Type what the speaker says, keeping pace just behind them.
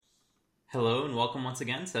Hello and welcome once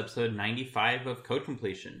again to episode 95 of Code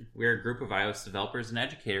Completion. We're a group of iOS developers and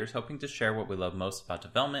educators hoping to share what we love most about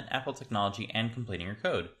development, Apple technology, and completing your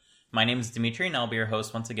code. My name is Dimitri and I'll be your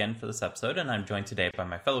host once again for this episode, and I'm joined today by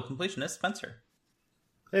my fellow completionist, Spencer.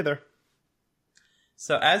 Hey there.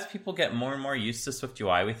 So as people get more and more used to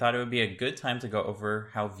SwiftUI, we thought it would be a good time to go over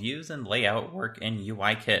how views and layout work in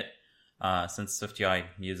UIKit, since SwiftUI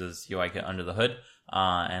uses UIKit under the hood.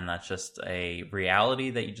 And that's just a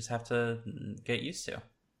reality that you just have to get used to.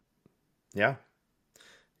 Yeah,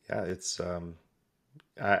 it's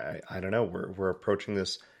I don't know. We're approaching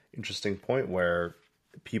this interesting point where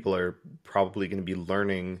people are probably going to be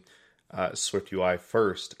learning SwiftUI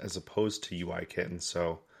first as opposed to UIKit, and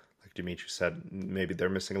so, like Dimitri said, maybe they're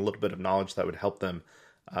missing a little bit of knowledge that would help them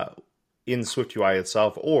in SwiftUI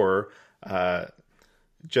itself, or I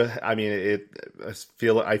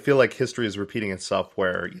feel like history is repeating itself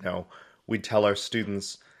where, we tell our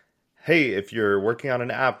students, hey, if you're working on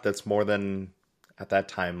an app that's more than, at that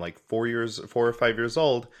time, like 4 or 5 years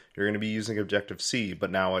old, you're going to be using Objective-C.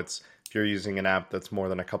 But now if you're using an app that's more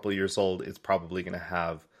than a couple of years old, it's probably going to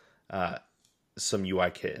have some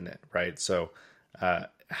UIKit in it, right? So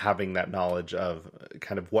having that knowledge of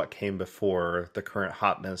kind of what came before the current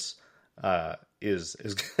hotness is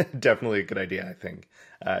definitely a good idea, I think,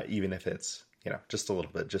 even if it's just a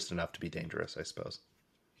little bit, just enough to be dangerous, I suppose.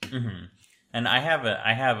 Mm-hmm. And I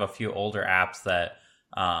have a few older apps that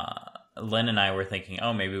Lynn and I were thinking,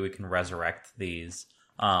 oh, maybe we can resurrect these.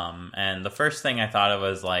 And the first thing I thought of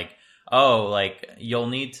was you'll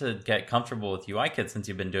need to get comfortable with UIKit since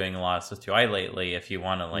you've been doing a lot of SwiftUI lately if you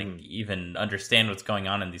want to even understand what's going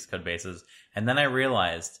on in these code bases. And then I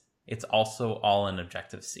realized it's also all in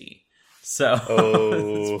Objective-C. So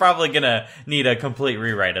it's probably going to need a complete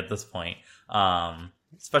rewrite at this point.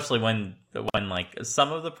 Especially when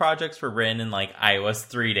some of the projects were written in iOS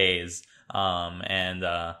 3 days. And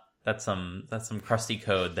that's some crusty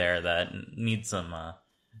code there that needs some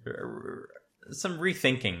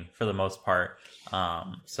rethinking for the most part.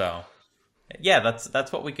 So yeah,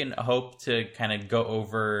 that's what we can hope to kind of go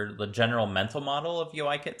over the general mental model of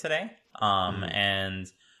UIKit today. And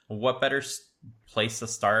what better place to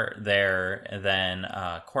start there than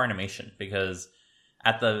core animation, because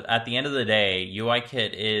at the end of the day,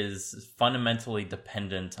 UIKit is fundamentally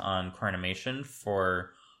dependent on core animation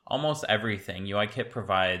for almost everything. UIKit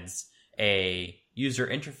provides a user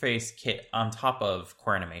interface kit on top of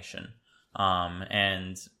core animation.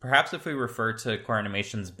 And perhaps if we refer to core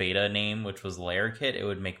animation's beta name, which was LayerKit, it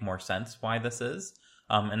would make more sense why this is.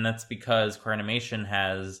 And that's because core animation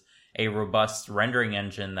has a robust rendering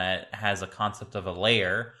engine that has a concept of a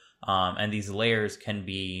layer, and these layers can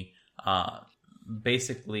be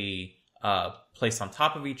basically placed on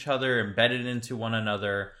top of each other, embedded into one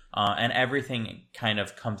another, and everything kind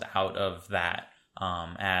of comes out of that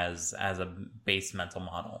as a base mental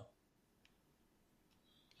model.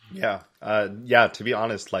 Yeah, to be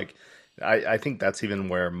honest, I think that's even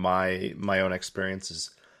where my own experience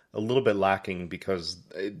is a little bit lacking, because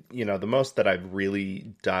the most that I've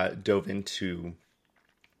really dove into,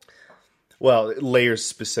 layers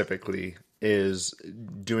specifically, is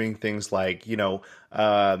doing things like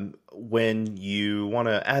when you want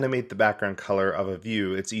to animate the background color of a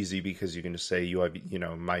view, it's easy because you can just say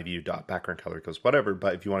my view dot background color goes whatever.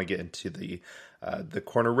 But if you want to get into the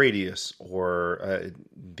corner radius, or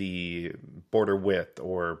the border width,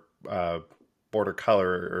 or border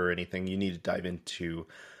color, or anything, you need to dive into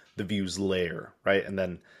the views layer, right? And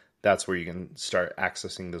then that's where you can start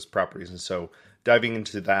accessing those properties. And so diving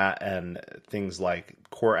into that, and things like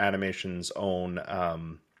core animation's own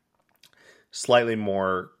slightly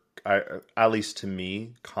more, at least to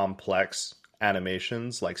me, complex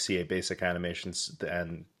animations, like CA basic animations,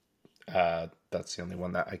 and that's the only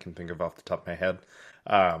one that I can think of off the top of my head,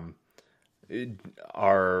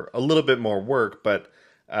 are a little bit more work, but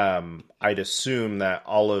I'd assume that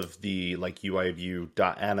all of the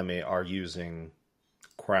UIView.animate are using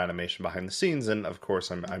core animation behind the scenes, and of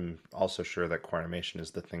course I'm also sure that core animation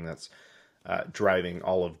is the thing that's driving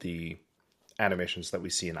all of the animations that we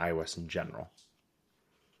see in iOS in general.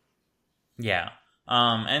 Yeah.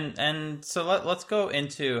 And so let's go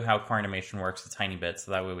into how core animation works a tiny bit,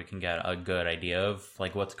 so that way we can get a good idea of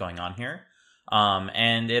what's going on here.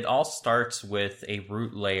 And it all starts with a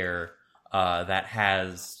root layer that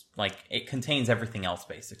has it contains everything else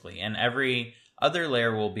basically, and every other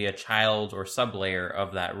layer will be a child or sub-layer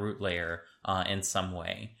of that root layer in some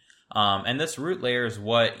way. And this root layer is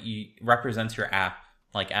what represents your app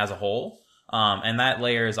as a whole. And that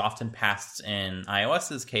layer is often passed, in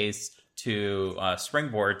iOS's case, to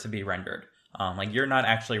Springboard to be rendered. Like you're not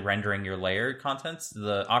actually rendering your layer contents.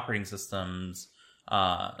 The operating system's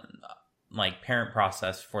like parent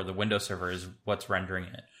process for the Windows server is what's rendering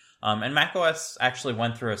it. And macOS actually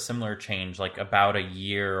went through a similar change like about a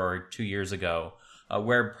year or 2 years ago,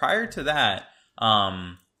 where prior to that,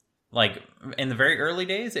 like in the very early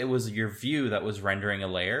days, it was your view that was rendering a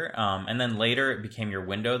layer. And then later it became your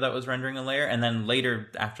window that was rendering a layer. And then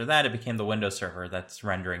later after that, it became the Windows server that's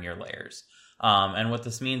rendering your layers. And what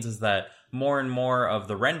this means is that more and more of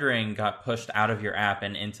the rendering got pushed out of your app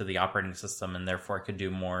and into the operating system, and therefore it could do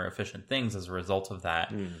more efficient things as a result of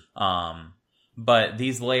that. But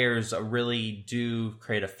these layers really do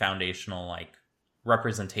create a foundational like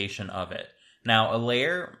representation of it. Now, a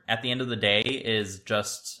layer at the end of the day is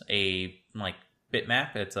just a like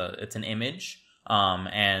bitmap. It's an image,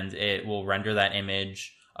 and it will render that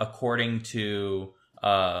image according to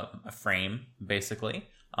a frame, basically.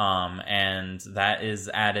 And that is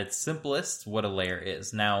at its simplest what a layer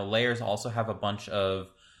is. Now, layers also have a bunch of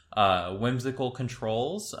whimsical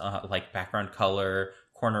controls, like background color,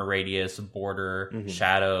 corner radius, border,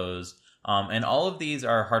 shadows, and all of these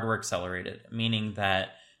are hardware accelerated, meaning that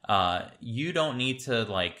you don't need to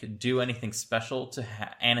like do anything special to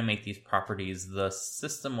animate these properties. The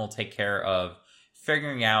system will take care of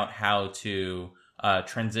figuring out how to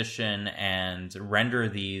transition and render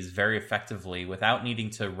these very effectively without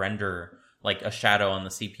needing to render like a shadow on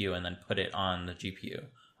the CPU and then put it on the GPU.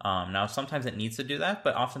 Now, sometimes it needs to do that,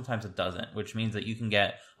 but oftentimes it doesn't, which means that you can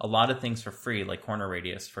get a lot of things for free, like corner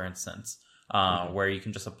radius, for instance, where you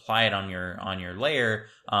can just apply it on your layer,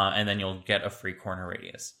 and then you'll get a free corner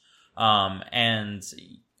radius. And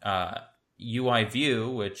UI View,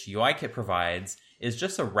 which UIKit provides, is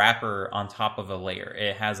just a wrapper on top of a layer.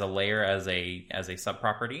 It has a layer as a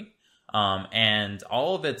subproperty, and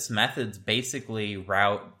all of its methods basically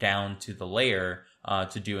route down to the layer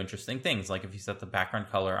to do interesting things. Like if you set the background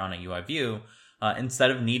color on a UI view,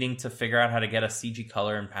 instead of needing to figure out how to get a CG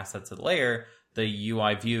color and pass that to the layer, the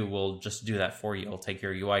UI view will just do that for you. It'll take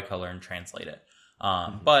your UI color and translate it.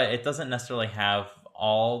 But it doesn't necessarily have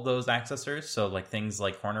all those accessors. So like things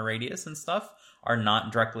like corner radius and stuff are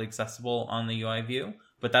not directly accessible on the UI view.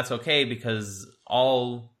 But that's okay because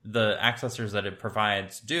all the accessors that it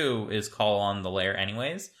provides do is call on the layer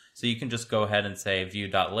anyways. So you can just go ahead and say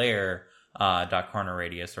view.layer .corner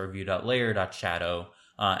radius or view.layer.shadow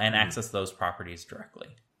and access those properties directly.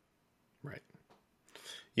 Right.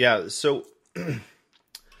 Yeah. So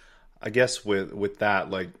I guess with that,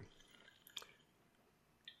 like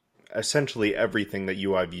essentially everything that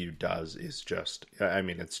UI view does is just, I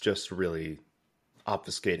mean, it's just really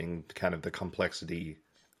obfuscating kind of the complexity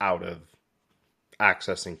out of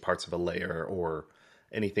accessing parts of a layer or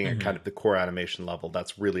anything at kind of the core animation level.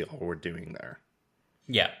 That's really all we're doing there.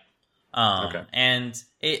 Yeah. Okay. And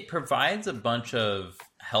it provides a bunch of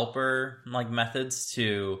helper like methods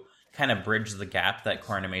to kind of bridge the gap that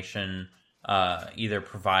core animation either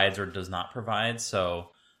provides or does not provide.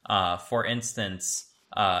 So, for instance,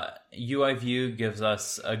 UI view gives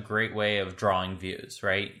us a great way of drawing views,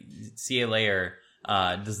 right? CA layer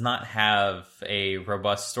does not have a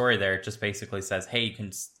robust story there. It just basically says, hey, you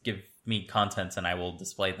can give me contents and I will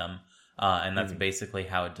display them. And that's basically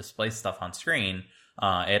how it displays stuff on screen.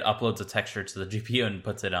 It uploads a texture to the GPU and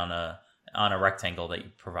puts it on a rectangle that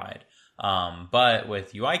you provide. But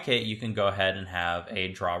with UIKit, you can go ahead and have a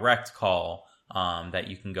draw rect call that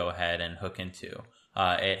you can go ahead and hook into.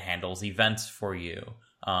 It handles events for you.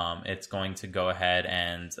 It's going to go ahead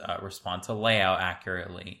and respond to layout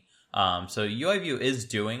accurately. So UI view is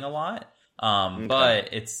doing a lot, but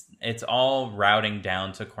it's all routing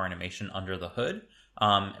down to core animation under the hood.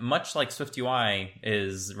 Much like SwiftUI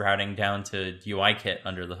is routing down to UIKit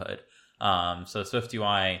under the hood. So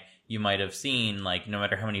SwiftUI, you might have seen, like, no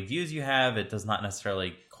matter how many views you have, it does not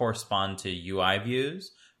necessarily correspond to UI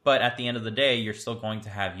views. But at the end of the day, you're still going to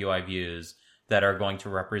have UI views that are going to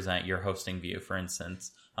represent your hosting view, for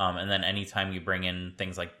instance. And then anytime you bring in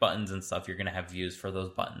things like buttons and stuff, you're going to have views for those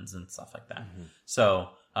buttons and stuff like that. So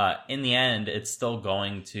in the end, it's still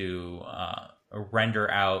going to render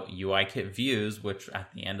out UIKit views, which at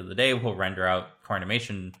the end of the day will render out core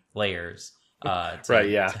animation layers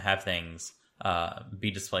to have things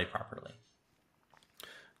be displayed properly.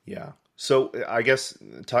 Yeah. So I guess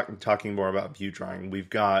talking more about view drawing, we've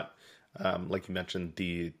got, like you mentioned,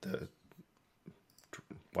 the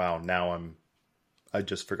wow, now I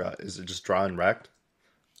just forgot. Is it just draw and rect?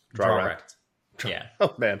 Draw rect. Yeah.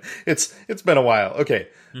 Oh man, it's been a while. Okay.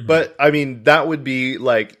 But I mean, that would be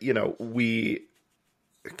like, you know,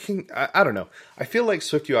 I don't know. I feel like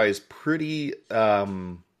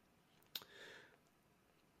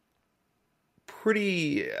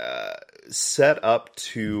pretty set up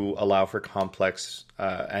to allow for complex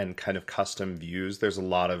and kind of custom views. There's a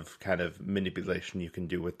lot of kind of manipulation you can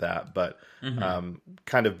do with that, but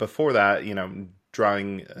kind of before that,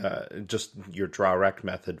 drawing just your draw rect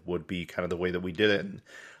method would be kind of the way that we did it. And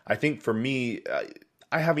I think for me,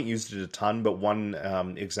 I haven't used it a ton, but one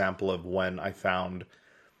example of when I found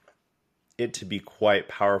it to be quite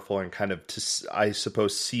powerful and kind of to, I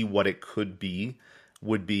suppose, see what it could be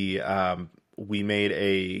would be we made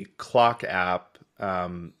a clock app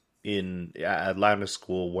at Lambda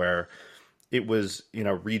School where it was,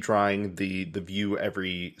 redrawing the view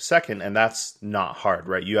every second, and that's not hard,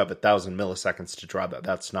 right? You have 1,000 milliseconds to draw that.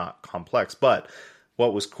 That's not complex. But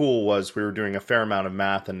what was cool was we were doing a fair amount of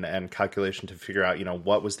math and calculation to figure out,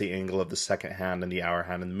 what was the angle of the second hand and the hour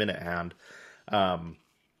hand and the minute hand. And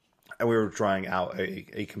we were drawing out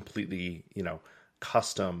a completely,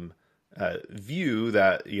 custom view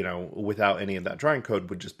that, without any of that drawing code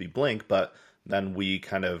would just be blank. But then we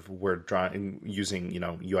kind of were drawing using,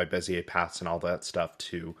 UI Bezier paths and all that stuff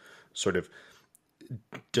to sort of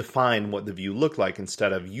define what the view looked like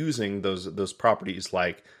instead of using those properties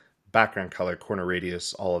like background color, corner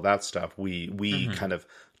radius, all of that stuff. We kind of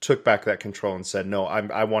took back that control and said, no,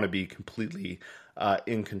 I want to be completely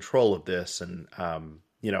in control of this. And,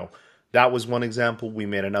 that was one example. We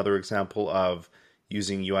made another example of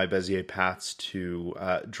using UI Bezier paths to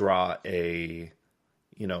draw a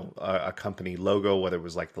company logo, whether it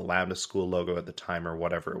was like the Lambda School logo at the time or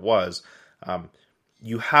whatever it was.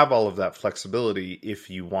 You have all of that flexibility if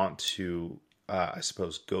you want to, I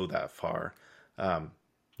suppose, go that far.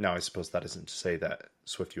 Now, I suppose that isn't to say that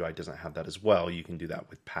SwiftUI doesn't have that as well. You can do that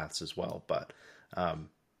with paths as well. But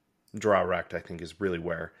draw rect, I think, is really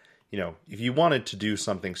where, if you wanted to do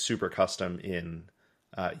something super custom in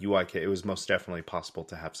UIKit, it was most definitely possible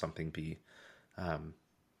to have something be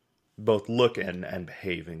both look and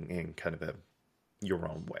behave in kind of your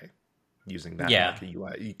own way using that like a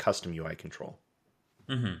UI, custom UI control.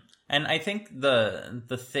 Mm-hmm. And I think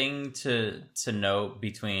the thing to note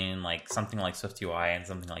between like something like SwiftUI and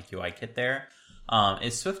something like UIKit there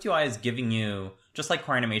is SwiftUI is giving you, just like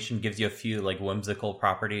Core Animation gives you a few like whimsical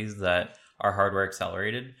properties that are hardware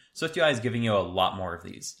accelerated, SwiftUI is giving you a lot more of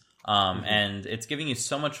these. And it's giving you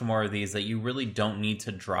so much more of these that you really don't need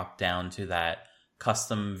to drop down to that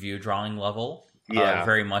custom view drawing level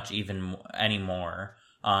very much even anymore.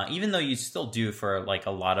 Even though you still do for like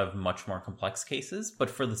a lot of much more complex cases, but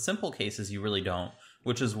for the simple cases you really don't,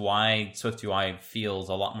 which is why SwiftUI feels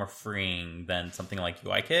a lot more freeing than something like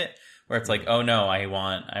UIKit, where it's like, oh no, I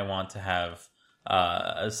want to have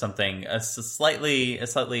something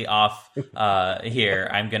slightly off here.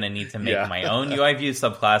 I'm gonna need to make my own UI view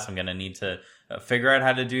subclass. I'm gonna need to figure out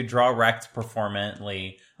how to do draw rect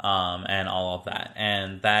performantly, and all of that.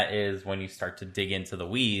 And that is when you start to dig into the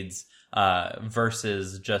weeds,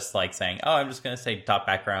 versus just like saying, oh, I'm just going to say dot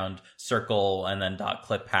background circle and then dot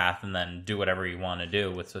clip path and then do whatever you want to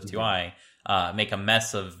do with SwiftUI. Make a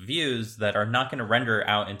mess of views that are not going to render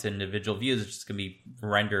out into individual views. It's just going to be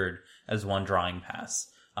rendered as one drawing pass,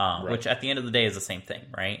 which at the end of the day is the same thing,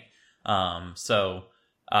 right? So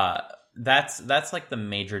that's like the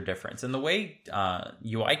major difference. And the way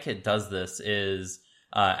UIKit does this is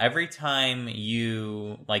every time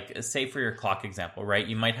you, like, say for your clock example, right,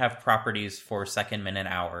 you might have properties for second, minute,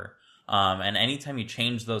 hour. And anytime you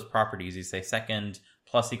change those properties, you say second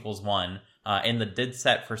plus equals 1. In the did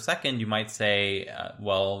set for second, you might say,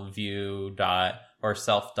 view dot or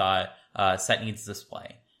self dot set needs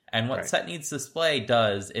display. And what set needs display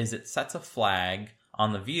does is it sets a flag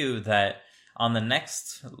on the view that on the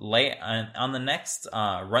next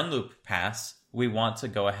run loop pass, we want to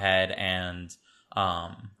go ahead and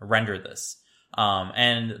render this.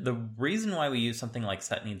 And the reason why we use something like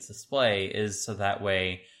set needs display is so that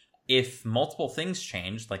way, if multiple things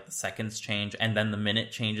change, like the seconds change and then the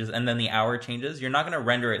minute changes and then the hour changes, you're not going to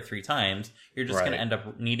render it 3 times. You're just going to end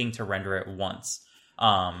up needing to render it once.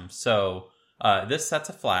 So this sets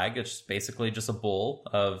a flag. It's basically just a bool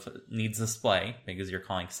of needs display because you're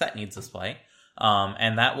calling set needs display.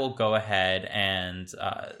 And that will go ahead and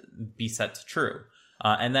be set to true.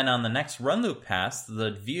 And then on the next run loop pass,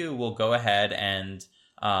 the view will go ahead and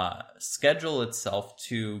schedule itself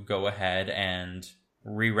to go ahead and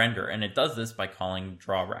re-render. And it does this by calling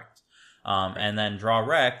draw rect. And then draw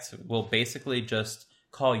rect will basically just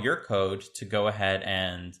call your code to go ahead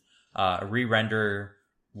and re-render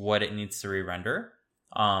what it needs to re-render.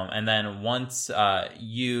 And then once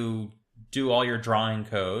you do all your drawing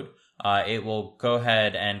code, it will go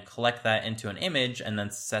ahead and collect that into an image and then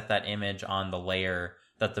set that image on the layer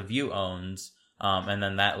that the view owns. And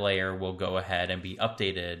then that layer will go ahead and be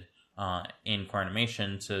updated in core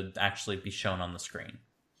animation to actually be shown on the screen.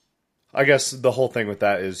 I guess the whole thing with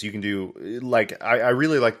that is you can do, like, I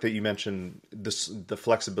really like that you mentioned the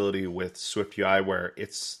flexibility with Swift UI, where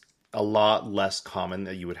it's a lot less common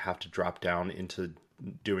that you would have to drop down into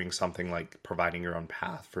doing something like providing your own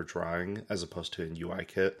path for drawing as opposed to in UI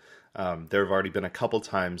kit. There have already been a couple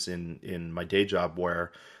times in my day job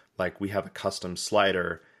where, like, we have a custom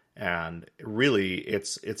slider, and really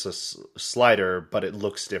it's a slider, but it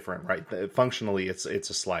looks different, right? Functionally, it's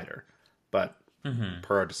a slider, but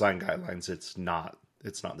per our design guidelines, it's not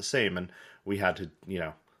the same, and we had to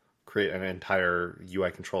create an entire UI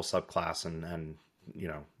control subclass and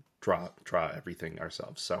draw everything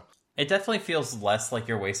ourselves. So it definitely feels less like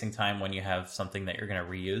you're wasting time when you have something that you're going to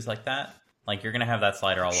reuse like that. Like, you're going to have that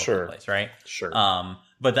slider all over the place, right? Sure.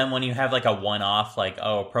 But then when you have like a one-off, like,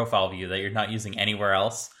 a profile view that you're not using anywhere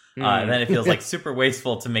else, then it feels like super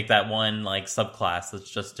wasteful to make that one like subclass that's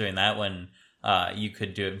just doing that when you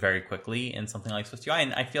could do it very quickly in something like Swift UI.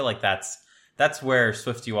 And I feel like that's where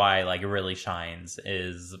Swift UI like really shines,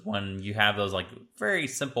 is when you have those like very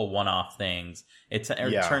simple one-off things. It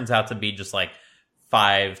turns out to be just like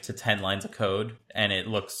 5 to 10 lines of code, and it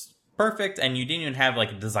looks perfect, and you didn't even have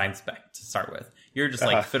like a design spec to start with. You're just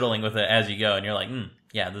like fiddling with it as you go, and you're like,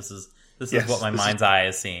 yeah, this is what my mind's eye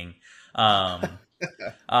is seeing. And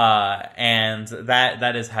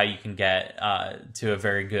that is how you can get to a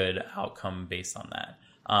very good outcome based on that.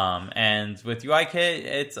 And with UIKit,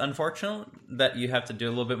 it's unfortunate that you have to do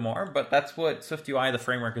a little bit more, but that's what SwiftUI, the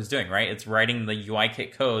framework, is doing, right? It's writing the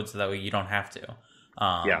UIKit code so that way you don't have to.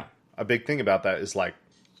 Yeah. A big thing about that is like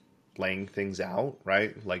laying things out,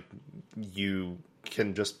 right? Like, you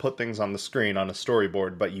can just put things on the screen on a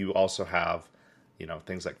storyboard, but you also have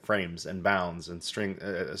things like frames and bounds and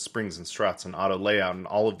springs and struts and auto layout and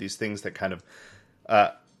all of these things that kind of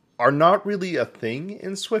are not really a thing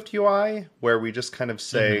in Swift UI, where we just kind of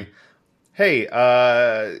say, hey,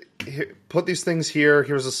 put these things here.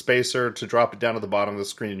 Here's a spacer to drop it down to the bottom of the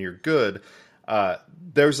screen and you're good.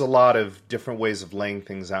 There's a lot of different ways of laying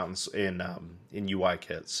things out in UI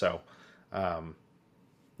kit. So, why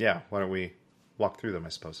don't we walk through them, I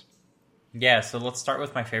suppose. Yeah, so let's start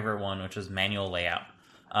with my favorite one, which is manual layout.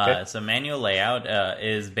 Okay. So manual layout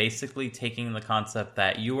is basically taking the concept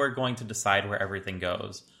that you are going to decide where everything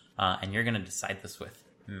goes, and you're going to decide this with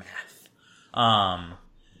math.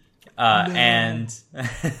 And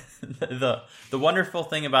the wonderful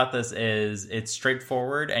thing about this is it's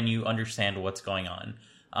straightforward, and you understand what's going on,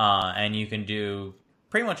 and you can do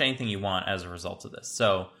pretty much anything you want as a result of this.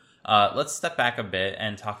 So let's step back a bit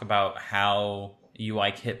and talk about how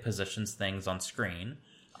UIKit positions things on screen.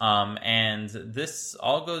 And this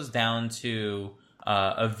all goes down to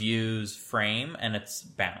a view's frame and its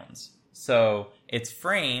bounds. So its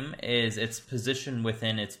frame is its position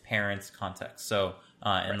within its parent's context. So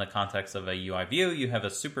in the context of a UI view, you have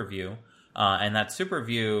a super view, and that super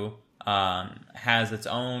view has its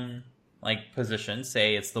own like position.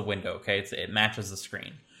 Say it's the window, okay? It matches the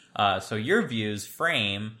screen. So your view's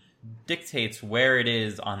frame dictates where it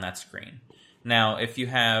is on that screen. Now, if you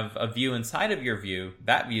have a view inside of your view,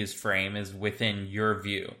 that view's frame is within your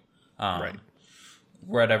view, Right.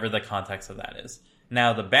 whatever the context of that is.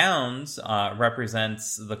 Now, the bounds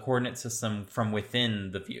represents the coordinate system from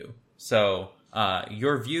within the view. So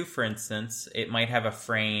your view, for instance, it might have a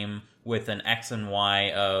frame with an X and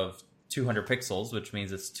Y of 200 pixels, which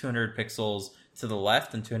means it's 200 pixels to the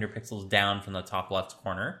left and 200 pixels down from the top left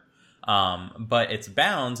corner. But its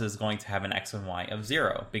bounds is going to have an X and Y of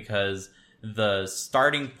 0, because the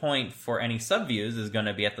starting point for any subviews is going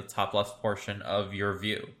to be at the top left portion of your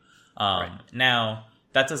view. Right. Now,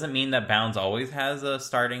 that doesn't mean that bounds always has a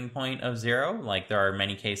starting point of 0. Like, there are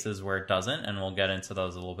many cases where it doesn't, and we'll get into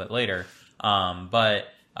those a little bit later. But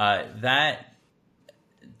that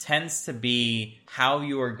tends to be how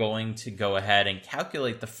you are going to go ahead and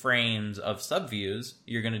calculate the frames of subviews.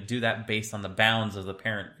 You're going to do that based on the bounds of the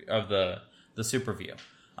parent of the super view.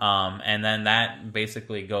 And then that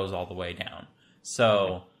basically goes all the way down.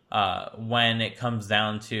 So when it comes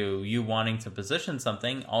down to you wanting to position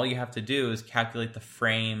something, all you have to do is calculate the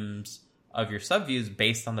frames of your subviews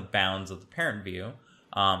based on the bounds of the parent view.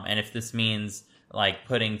 And if this means like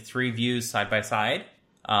putting 3 views side by side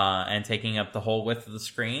and taking up the whole width of the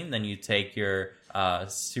screen, then you take your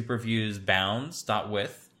super views bounds dot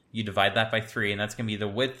width, you divide that by 3, and that's going to be the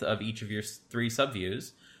width of each of your 3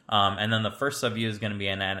 subviews. And then the first subview is going to be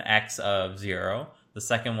at an X of 0. The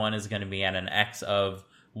second one is going to be at an X of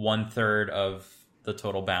 1/3 of the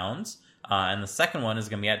total bounds. And the second one is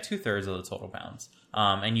going to be at 2/3 of the total bounds.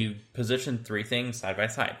 And you position 3 things side by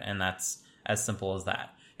side, and that's as simple as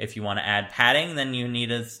that. If you want to add padding, then you need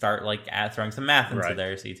to start like throwing some math into Right.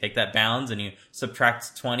 there. So you take that bounds and you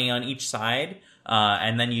subtract 20 on each side,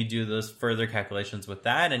 and then you do those further calculations with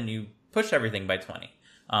that, and you push everything by 20.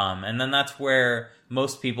 And then that's where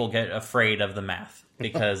most people get afraid of the math,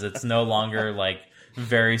 because it's no longer like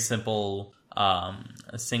very simple,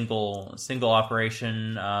 single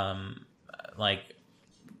operation, like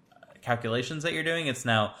calculations that you're doing. It's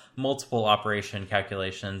now multiple operation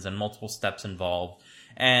calculations and multiple steps involved.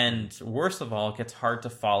 And worst of all, it gets hard to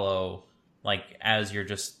follow, like, as you're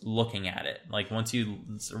just looking at it. Like, once you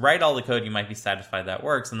write all the code, you might be satisfied that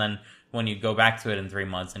works. And then when you go back to it in 3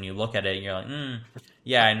 months and you look at it, you're like,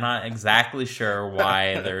 yeah, I'm not exactly sure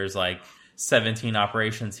why there's like 17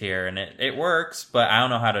 operations here, and it works, but I don't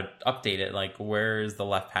know how to update it. Like, where is the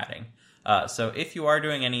left padding? So if you are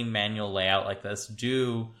doing any manual layout like this,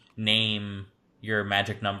 do name your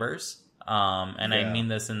magic numbers. And I mean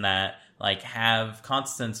this in that, like, have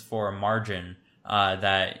constants for a margin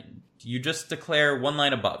that you just declare one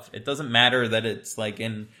line above. It doesn't matter that it's like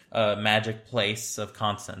in a magic place of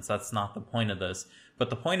constants. That's not the point of this. But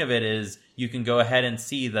the point of it is you can go ahead and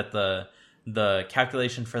see that the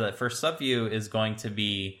calculation for that first subview is going to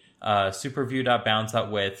be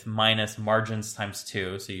superview.bounds.width minus margins times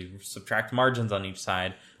 2. So you subtract margins on each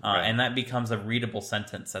side, Right. and that becomes a readable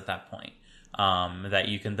sentence at that point, that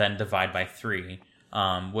you can then divide by 3,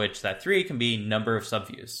 which that 3 can be number of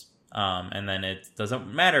subviews. And then it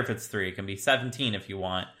doesn't matter if it's 3. It can be 17 if you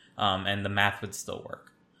want, and the math would still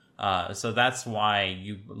work. So that's why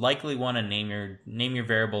you likely want to name your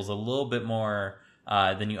variables a little bit more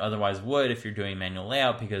than you otherwise would if you're doing manual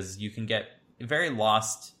layout, because you can get very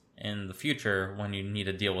lost in the future when you need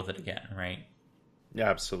to deal with it again, right?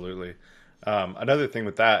 Yeah, absolutely. Another thing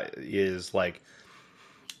with that is like,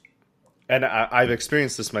 and I've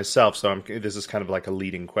experienced this myself, so this is kind of like a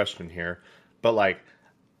leading question here, but like,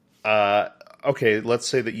 okay, let's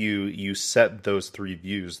say that you set those 3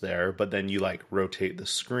 views there, but then you like rotate the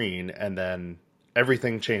screen, and then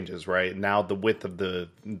everything changes, right? Now the width of the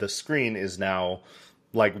screen is now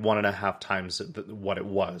like 1.5 times what it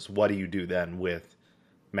was. What do you do then with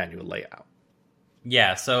manual layout?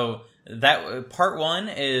 Yeah, so that part 1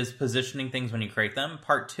 is positioning things when you create them.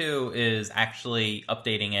 Part 2 is actually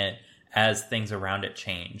updating it as things around it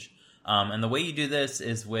change. And the way you do this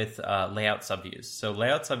is with layout subviews. So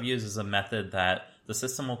layout subviews is a method that the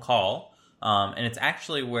system will call, and it's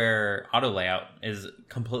actually where auto layout is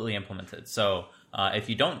completely implemented. So if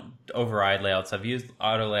you don't override layout subviews,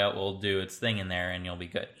 auto layout will do its thing in there and you'll be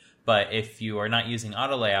good. But if you are not using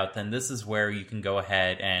auto layout, then this is where you can go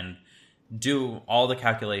ahead and do all the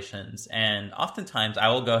calculations. And oftentimes I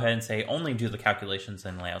will go ahead and say only do the calculations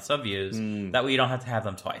in layout subviews. That way you don't have to have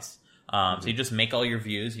them twice. So you just make all your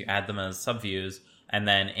views, you add them as subviews, and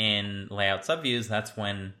then in layout subviews, that's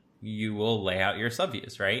when you will lay out your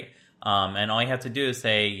subviews, right? And all you have to do is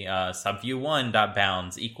say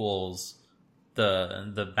subview1.bounds equals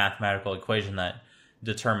the mathematical equation that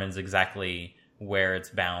determines exactly where its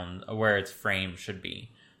frame should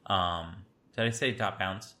be. Did I say dot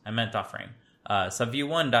bounds? I meant dot frame.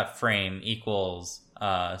 Subview1.frame equals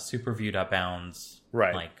superview.bounds,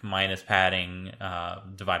 Right. like minus padding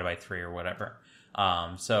divided by 3 or whatever.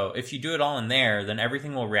 So if you do it all in there, then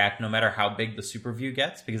everything will react no matter how big the superview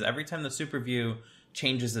gets, because every time the superview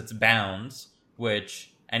changes its bounds,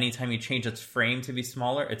 which anytime you change its frame to be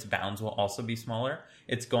smaller, its bounds will also be smaller.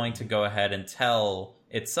 It's going to go ahead and tell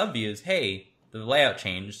its subviews, hey, the layout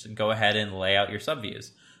changed, go ahead and lay out your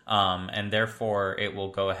subviews. And therefore it will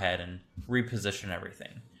go ahead and reposition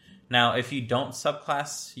everything. Now, if you don't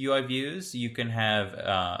subclass UI views, you can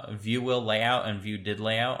have view will layout and view did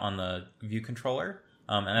layout on the view controller.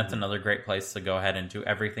 And that's another great place to go ahead and do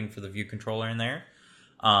everything for the view controller in there.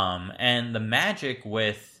 And the magic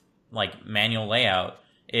with like manual layout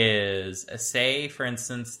is, say, for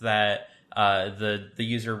instance, that the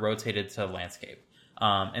user rotated to landscape.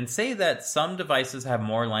 And say that some devices have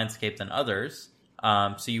more landscape than others.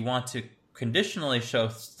 So you want to conditionally show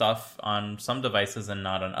stuff on some devices and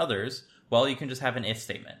not on others. Well, you can just have an if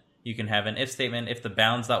statement. You can have an if statement if the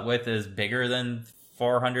bounds.width is bigger than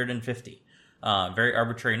 450. Very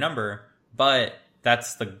arbitrary number, but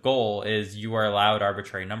that's the goal, is you are allowed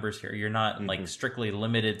arbitrary numbers here. You're not like strictly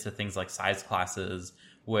limited to things like size classes,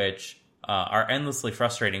 which are endlessly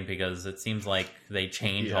frustrating because it seems like they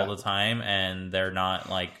change all the time and they're not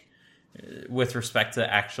like with respect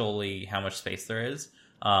to actually how much space there is.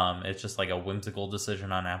 It's just like a whimsical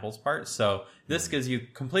decision on Apple's part. So this gives you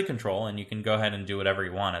complete control, and you can go ahead and do whatever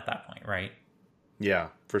you want at that point, right? Yeah,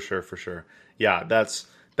 for sure. Yeah, that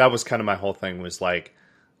was kind of my whole thing, was like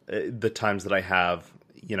the times that I have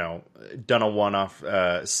done a one-off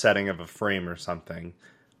setting of a frame or something,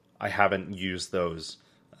 I haven't used those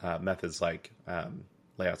methods like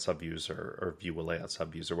layout subviews or view a layout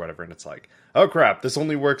subviews or whatever, and it's like, oh crap, this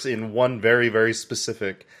only works in one very, very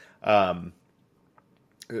specific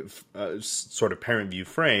sort of parent view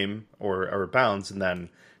frame or bounds, and then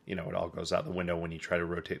it all goes out the window when you try to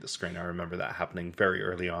rotate the screen. I remember that happening very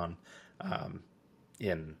early on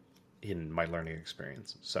in my learning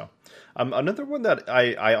experience. So another one that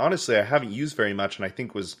I honestly I haven't used very much, and I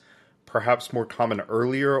think was perhaps more common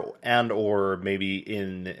earlier, and or maybe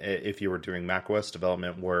if you were doing macOS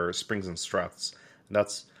development, were springs and struts. And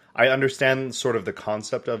I understand sort of the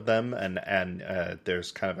concept of them, and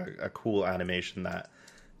there's kind of a cool animation that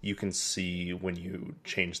you can see when you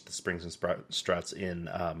change the springs and struts in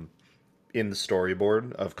the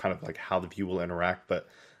storyboard of kind of like how the view will interact. But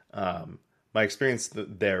my experience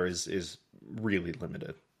there is really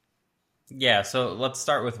limited. Yeah, so let's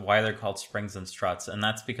start with why they're called springs and struts, and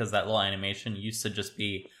that's because that little animation used to just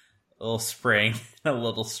be a little spring and a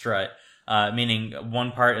little strut, meaning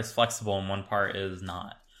one part is flexible and one part is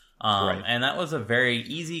not. Right. And that was a very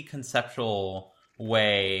easy conceptual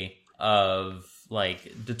way of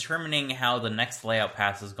like determining how the next layout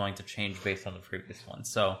pass is going to change based on the previous one.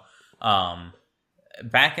 So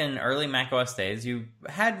back in early macOS days, you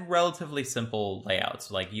had relatively simple layouts.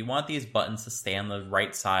 Like you want these buttons to stay on the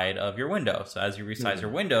right side of your window. So as you resize your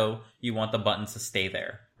window, you want the buttons to stay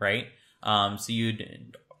there, right? So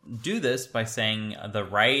you'd do this by saying the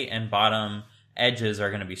right and bottom edges are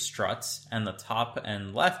going to be struts, and the top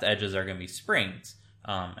and left edges are going to be springs.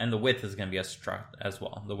 And the width is going to be a strut as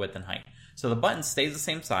well, the width and height. So the button stays the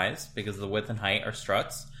same size because the width and height are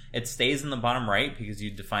struts. It stays in the bottom right because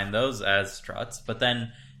you define those as struts, but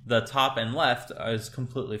then the top and left is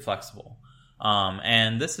completely flexible.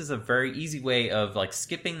 And this is a very easy way of like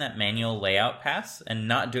skipping that manual layout pass and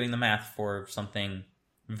not doing the math for something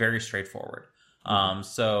very straightforward.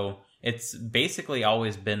 So it's basically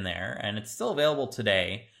always been there, and it's still available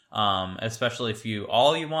today. Especially if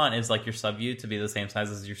all you want is like your subview to be the same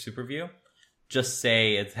size as your super view. Just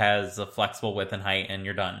say it has a flexible width and height and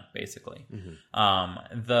you're done, basically.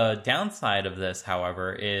 The downside of this,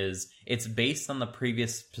 however, is it's based on the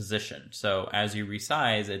previous position. So as you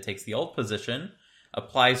resize, it takes the old position,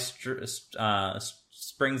 applies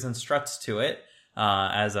springs and struts to it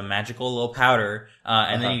as a magical little powder,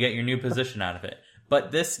 and then you get your new position out of it.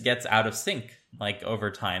 But this gets out of sync like over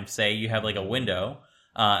time. Say you have like a window,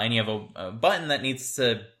 and you have a button that needs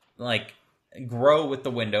to like grow with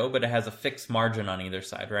the window, but it has a fixed margin on either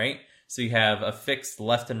side, right? So you have a fixed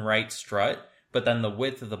left and right strut, but then the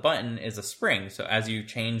width of the button is a spring. So as you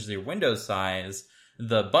change your window size,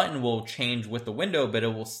 the button will change with the window, but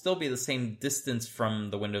it will still be the same distance from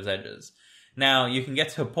the window's edges. Now, you can get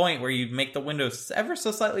to a point where you make the window ever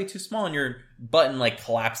so slightly too small and your button like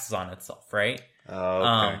collapses on itself, right?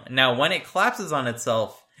 Okay. Now, when it collapses on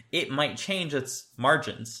itself, it might change its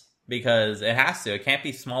margins because it has to. It can't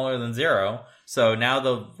be smaller than 0. So now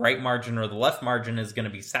the right margin or the left margin is going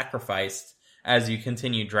to be sacrificed as you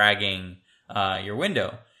continue dragging your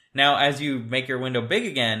window. Now, as you make your window big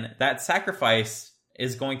again, that sacrifice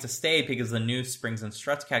is going to stay because the new springs and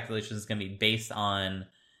struts calculation is going to be based on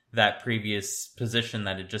that previous position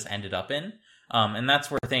that it just ended up in. And that's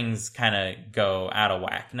where things kind of go out of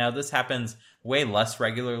whack. Now, this happens way less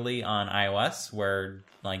regularly on iOS, where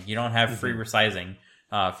like you don't have free resizing,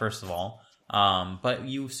 first of all. But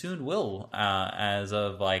you soon will, as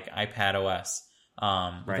of like iPad OS.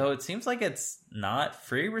 Right. Though it seems like it's not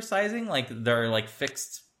free resizing. Like there are like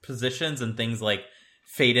fixed positions and things like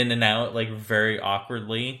fade in and out like very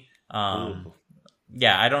awkwardly.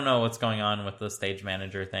 Yeah, I don't know what's going on with the Stage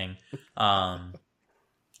Manager thing.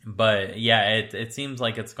 But yeah, it seems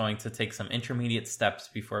like it's going to take some intermediate steps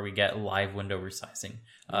before we get live window resizing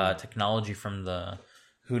technology from the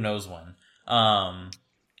who knows when.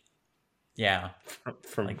 Yeah,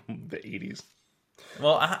 from like, the 80s.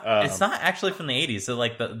 Well, it's not actually from the 80s. So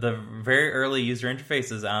like the very early user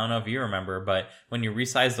interfaces, I don't know if you remember, but when you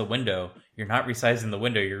resize the window, you're not resizing the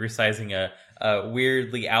window. You're resizing a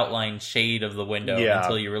weirdly outlined shade of the window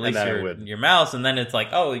until you release your mouse. And then it's like,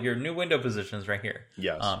 oh, your new window position is right here.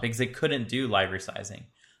 Yes. Because it couldn't do live resizing.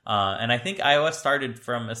 And I think iOS started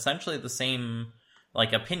from essentially the same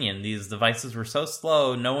like opinion. These devices were so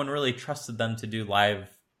slow, no one really trusted them to do live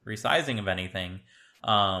resizing of anything.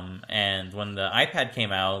 And when the iPad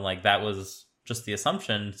came out, like that was just the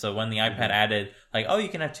assumption. So when the iPad added like, oh, you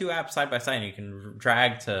can have two apps side by side and you can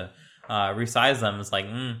drag to resize them, it's like,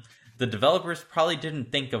 the developers probably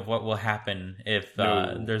didn't think of what will happen if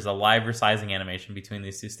No. there's a live resizing animation between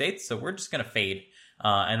these two states. So we're just going to fade.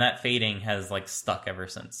 And that fading has like stuck ever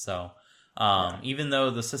since. So even though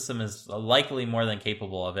the system is likely more than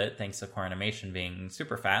capable of it, thanks to core animation being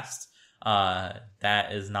super fast,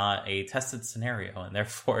 that is not a tested scenario. And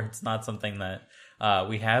therefore, it's not something that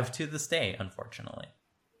we have to this day, unfortunately.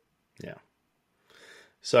 Yeah.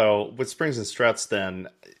 So with springs and struts, then,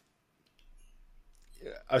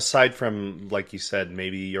 aside from, like you said,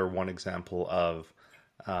 maybe your one example of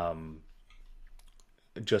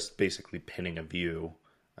just basically pinning a view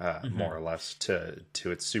more or less to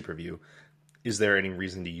its super view, is there any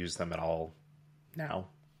reason to use them at all now?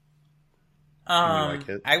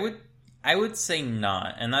 I would say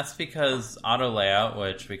not, and that's because auto layout,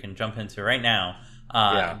 which we can jump into right now,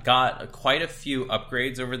 got quite a few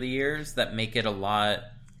upgrades over the years that make it a lot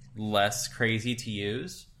less crazy to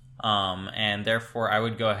use. And therefore, I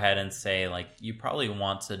would go ahead and say, like, you probably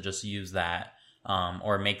want to just use that,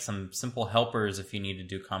 or make some simple helpers if you need to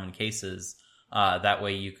do common cases. That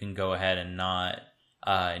way you can go ahead and not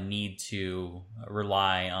need to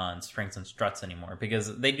rely on springs and struts anymore,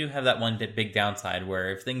 because they do have that one big downside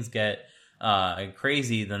where if things get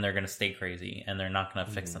crazy, then they're going to stay crazy and they're not going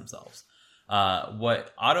to fix themselves.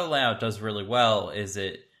 What auto layout does really well is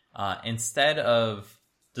it, instead of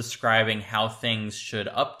describing how things should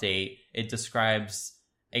update, it describes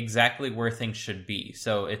exactly where things should be.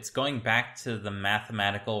 So it's going back to the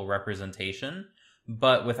mathematical representation,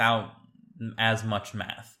 but without as much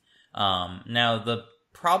math. Now, the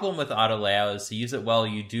problem with auto layout is to use it well,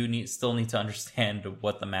 you do still need to understand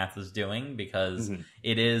what the math is doing, because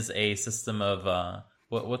it is a system of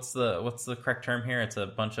what's the correct term here? It's a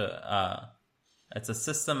bunch of it's a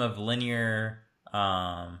system of linear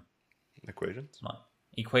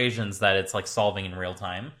equations that it's like solving in real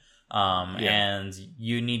time. And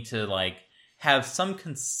you need to like have some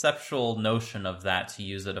conceptual notion of that to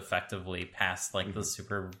use it effectively past like the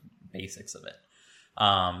super basics of it.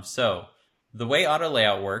 So the way auto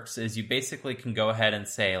layout works is you basically can go ahead and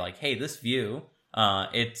say like, hey, this view,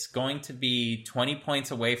 it's going to be 20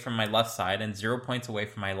 points away from my left side and 0 points away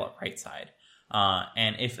from my right side.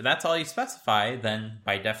 And if that's all you specify, then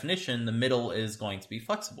by definition, the middle is going to be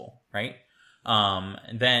flexible, right?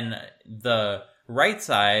 Then the right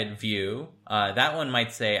side view, that one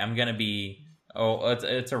might say, I'm going to be,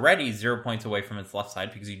 it's already 0 points away from its left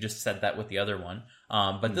side because you just said that with the other one.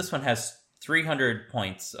 But this one has 300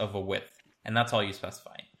 points of a width, and that's all you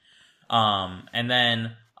specify. And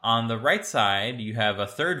then on the right side, you have a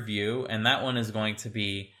third view, and that one is going to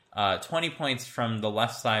be 20 points from the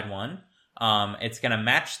left side one. It's going to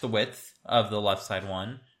match the width of the left side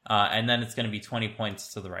one, and then it's going to be 20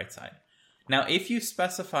 points to the right side. Now, if you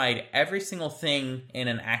specified every single thing in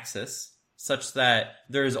an axis such that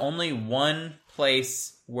there's only one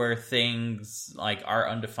place where things like are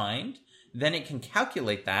undefined, then it can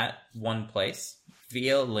calculate that one place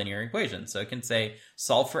via linear equation. So it can say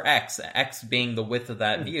solve for x being the width of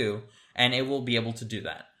that view, and it will be able to do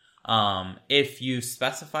that. If you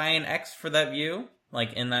specify an x for that view,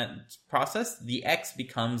 like in that process, the x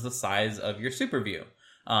becomes the size of your super view.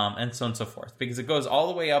 And so on and so forth, because it goes all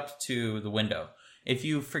the way up to the window. If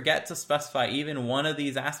you forget to specify even one of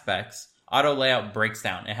these aspects, auto layout breaks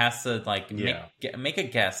down. It has to like make a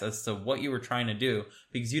guess as to what you were trying to do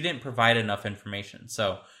because you didn't provide enough information.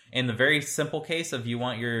 So in the very simple case of you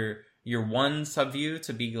want your one subview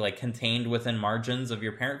to be like contained within margins of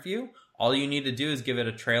your parent view, all you need to do is give it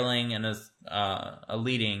a trailing and a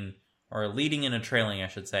leading, or a leading and a trailing, I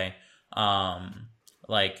should say,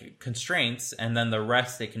 like constraints, and then the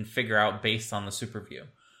rest they can figure out based on the super view.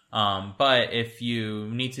 But if you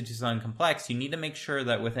need to do something complex, you need to make sure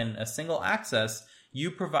that within a single access,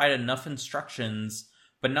 you provide enough instructions,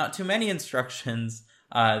 but not too many instructions,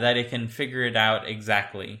 that it can figure it out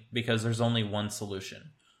exactly, because there's only one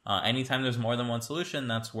solution. Anytime there's more than one solution,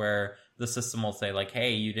 that's where the system will say like,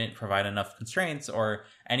 hey, you didn't provide enough constraints, or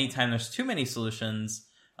anytime there's too many solutions,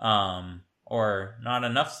 or not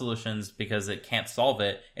enough solutions because it can't solve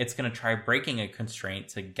it, it's going to try breaking a constraint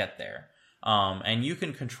to get there. And you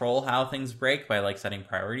can control how things break by like setting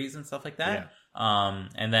priorities and stuff like that. Yeah.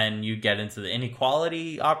 And then you get into the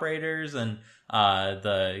inequality operators and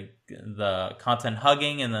the content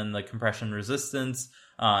hugging, and then the compression resistance,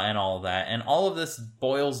 and all of that. And all of this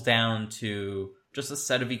boils down to just a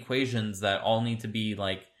set of equations that all need to be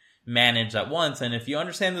like managed at once. And if you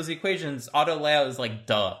understand those equations, auto layout is like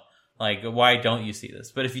duh. Like, why don't you see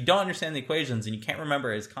this? But if you don't understand the equations and you can't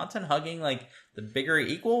remember, is content hugging like the bigger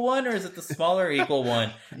equal one, or is it the smaller equal one?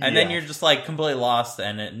 And then you're just like completely lost,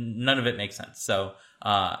 and none of it makes sense. So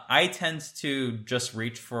I tend to just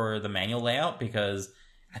reach for the manual layout, because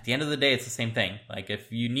at the end of the day, it's the same thing. Like,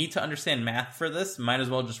 if you need to understand math for this, might as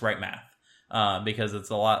well just write math, because it's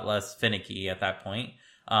a lot less finicky at that point.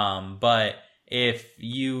 But if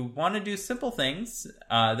you want to do simple things,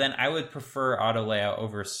 then I would prefer auto layout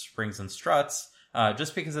over springs and struts,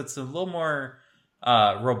 just because it's a little more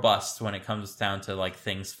robust when it comes down to like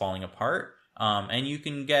things falling apart. And you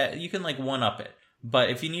can like one up it. But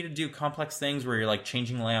if you need to do complex things where you're like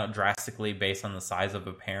changing layout drastically based on the size of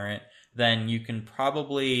a parent, then you can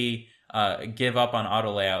probably give up on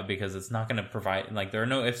auto layout, because it's not going to provide, like, there are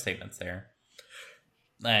no if statements there.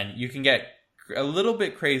 And you can get a little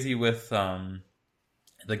bit crazy with the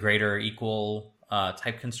greater equal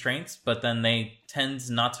type constraints, but then they tend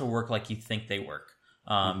not to work like you think they work,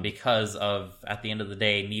 because of, at the end of the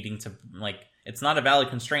day, needing to, like, it's not a valid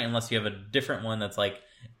constraint unless you have a different one that's like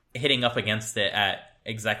hitting up against it at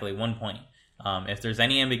exactly one point. If there's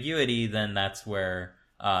any ambiguity, then that's where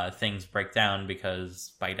things break down,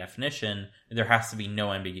 because by definition there has to be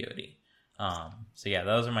no ambiguity. So yeah,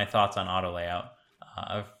 those are my thoughts on auto layout.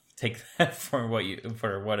 Take that for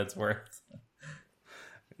what it's worth.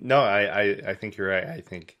 No, I think you're right. I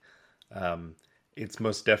think it's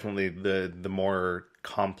most definitely the more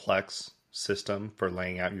complex system for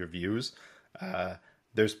laying out your views.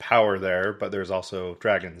 There's power there, but there's also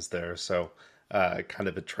dragons there, so kind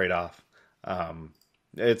of a trade-off.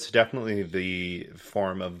 It's definitely the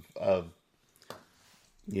form of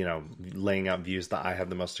laying out views that I have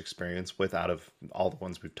the most experience with out of all the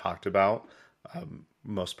ones we've talked about.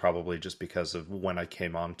 Most probably just because of when I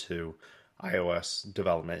came on to iOS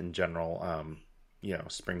development in general.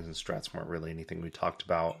 Springs and struts weren't really anything we talked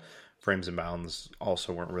about. Frames and bounds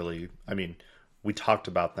also weren't really, we talked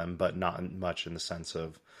about them, but not much in the sense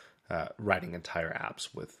of writing entire apps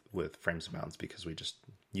with frames and bounds, because we just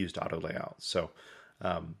used auto layout. So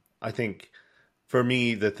I think for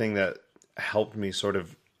me, the thing that helped me sort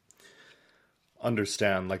of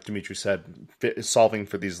understand, like Dimitri said, solving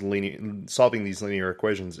these linear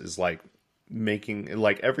equations is like making,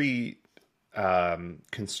 like, every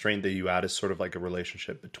constraint that you add is sort of like a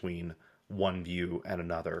relationship between one view and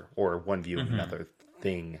another, or one view and another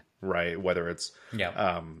thing, right? Whether it's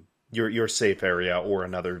your safe area or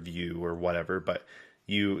another view or whatever. But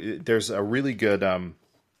there's a really good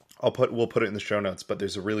we'll put it in the show notes, but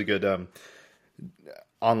there's a really good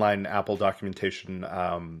online Apple documentation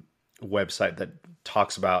website that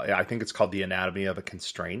talks about, I think it's called The Anatomy of a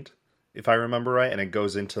Constraint, if I remember right, and it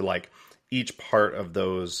goes into like each part of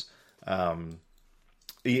those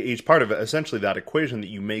each part of it, essentially that equation that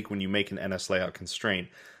you make when you make an NS layout constraint,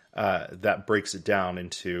 that breaks it down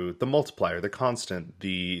into the multiplier, the constant,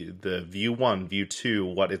 the view 1, view 2,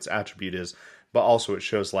 what its attribute is, but also it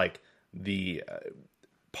shows like the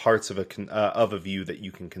parts of a view that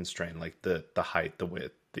you can constrain, like the height, the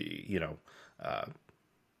width, the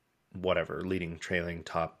whatever, leading, trailing,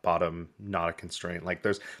 top, bottom, not a constraint. Like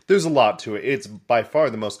there's a lot to it. It's by far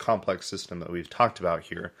the most complex system that we've talked about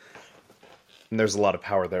here. And there's a lot of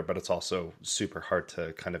power there, but it's also super hard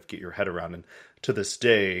to kind of get your head around. And to this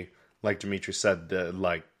day, like Dimitri said,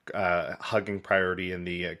 the hugging priority and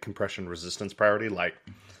the compression resistance priority, like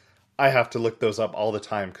I have to look those up all the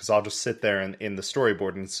time, because I'll just sit there in the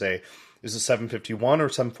storyboard and say, is it 751 or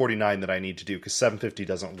 749 that I need to do? Because 750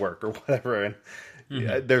 doesn't work or whatever. And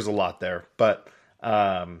there's a lot there. But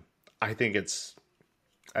I think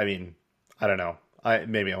I don't know.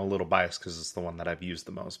 Maybe I'm a little biased because it's the one that I've used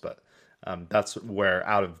the most, but that's where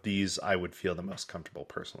out of these I would feel the most comfortable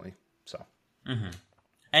personally. So,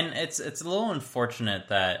 and it's a little unfortunate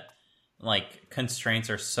that like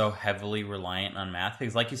constraints are so heavily reliant on math,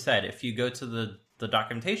 because like you said, if you go to the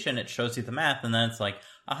documentation, it shows you the math, and then it's like,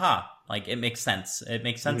 aha, like it makes sense. It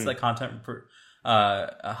makes sense that content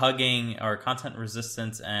hugging or content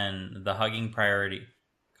resistance and the hugging priority,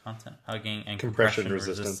 content hugging and compression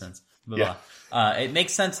resistance. Blah, blah. It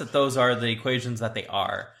makes sense that those are the equations that they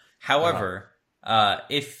are. However,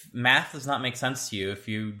 if math does not make sense to you, if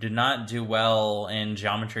you did not do well in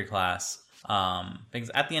geometry class,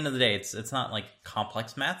 because at the end of the day, it's not like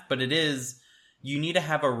complex math, but it is, you need to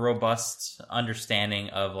have a robust understanding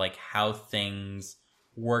of like how things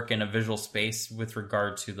work in a visual space with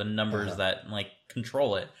regard to the numbers that like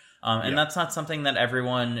control it. And that's not something that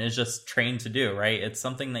everyone is just trained to do, right? It's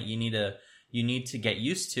something that you need to get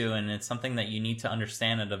used to, and it's something that you need to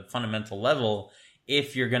understand at a fundamental level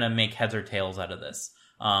if you're going to make heads or tails out of this.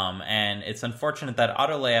 And it's unfortunate that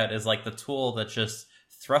auto layout is like the tool that just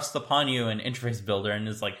thrust upon you an interface builder and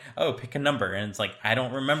is like, oh, pick a number. And it's like, I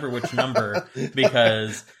don't remember which number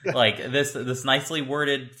because like this nicely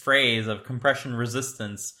worded phrase of compression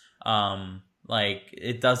resistance, like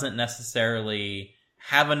it doesn't necessarily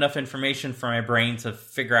have enough information for my brain to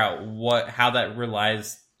figure out how that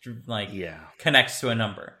connects to a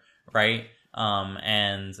number, right?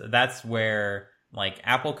 And that's where like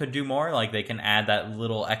Apple could do more. Like they can add that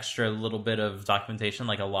little bit of documentation.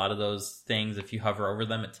 Like a lot of those things, if you hover over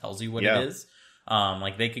them, it tells you what it is.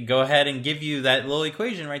 Like they could go ahead and give you that little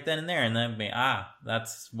equation right then and there, and then be,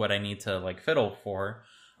 that's what I need to like fiddle for.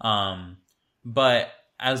 But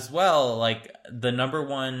as well, like the number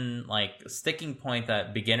one like sticking point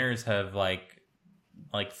that beginners have like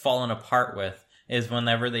fallen apart with is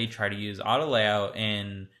whenever they try to use auto layout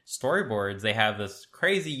in storyboards, they have this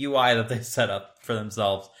crazy UI that they set up for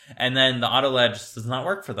themselves, and then the auto layout just does not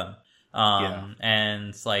work for them.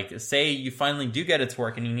 And like, say you finally do get it to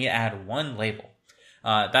work and you need to add one label.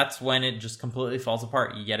 That's when it just completely falls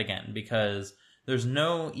apart yet again, because there's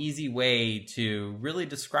no easy way to really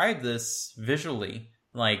describe this visually.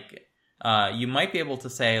 Like, you might be able to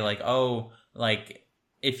say like, oh, like,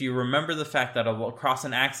 if you remember the fact that across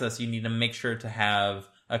an axis, you need to make sure to have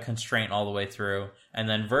a constraint all the way through. And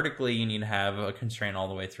then vertically, you need to have a constraint all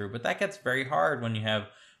the way through. But that gets very hard when you have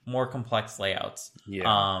more complex layouts.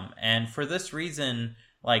 And for this reason,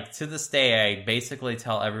 like to this day, I basically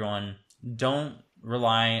tell everyone, don't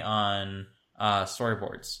rely on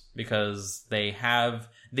storyboards, because they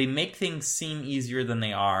make things seem easier than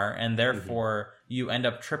they are. And therefore, you end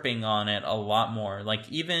up tripping on it a lot more. Like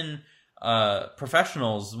even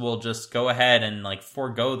professionals will just go ahead and like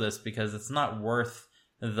forego this because it's not worth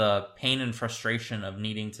the pain and frustration of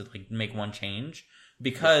needing to like make one change,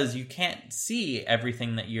 because you can't see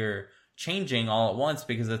everything that you're changing all at once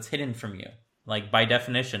because it's hidden from you. Like by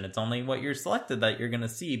definition, it's only what you're selected that you're going to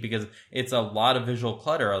see, because it's a lot of visual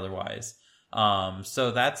clutter otherwise.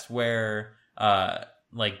 So that's where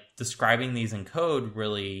like describing these in code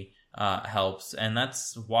really helps, and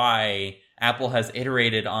that's why Apple has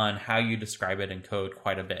iterated on how you describe it in code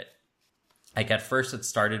quite a bit. Like at first it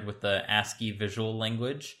started with the ASCII visual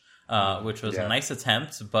language, which was a nice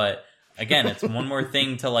attempt, but again, it's one more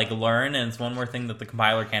thing to like learn, and it's one more thing that the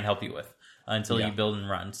compiler can't help you with until you build and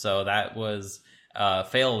run. So that was a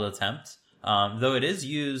failed attempt. Though it is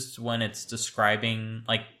used when it's describing,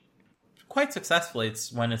 like quite successfully,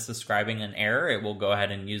 it's when it's describing an error, it will go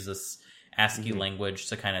ahead and use this ASCII language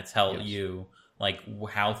to kind of tell you like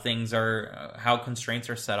how constraints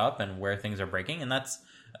are set up and where things are breaking, and that's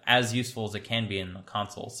as useful as it can be in the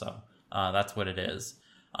console. So that's what it is.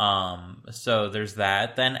 So there's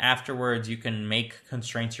that. Then afterwards, you can make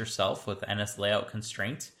constraints yourself with NSLayout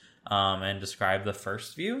constraint, and describe the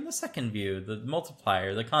first view and the second view, the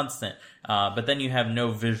multiplier, the constant. But then you have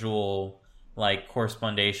no visual like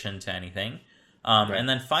correspondation to anything. And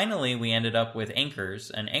then finally, we ended up with anchors,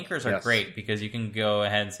 and anchors are great because you can go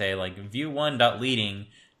ahead and say like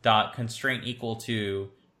view1.leading.constraint equal to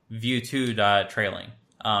view2.trailing.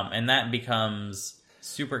 And that becomes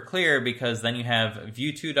super clear, because then you have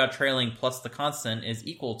view2.trailing plus the constant is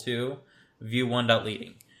equal to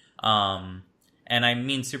view1.leading. And I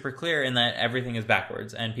mean super clear in that everything is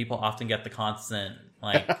backwards, and people often get the constant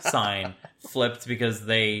like sign flipped because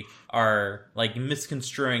they are like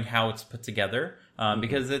misconstruing how it's put together,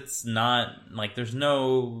 because it's not like there's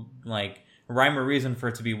no like rhyme or reason for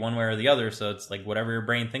it to be one way or the other. So it's like whatever your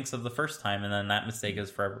brain thinks of the first time, and then that mistake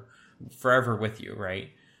is forever with you, right?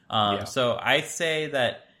 So I say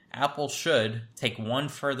that Apple should take one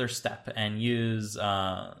further step and use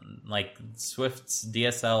like Swift's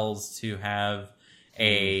DSLs to have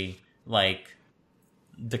a like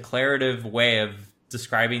declarative way of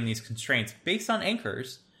describing these constraints based on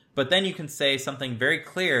anchors, but then you can say something very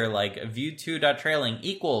clear like view2.trailing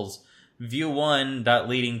equals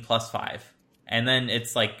view1.leading plus 5, and then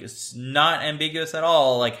it's like it's not ambiguous at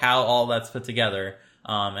all like how all that's put together.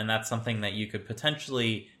 And that's something that you could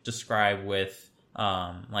potentially describe with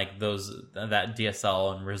like that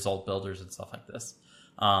DSL and result builders and stuff like this.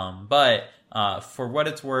 But for what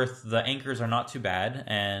it's worth, the anchors are not too bad.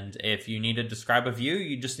 And if you need to describe a view,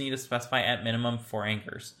 you just need to specify at minimum 4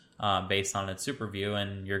 anchors based on its super view,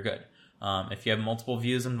 and you're good. If you have multiple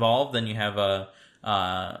views involved, then you have a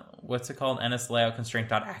what's it called? NSLayout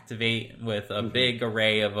constraint.activate with a big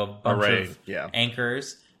array of a bunch of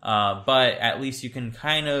anchors. But at least you can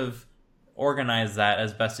kind of organize that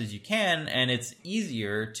as best as you can, and it's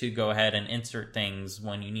easier to go ahead and insert things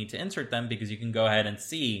when you need to insert them, because you can go ahead and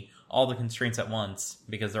see all the constraints at once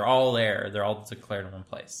because they're all there. They're all declared in one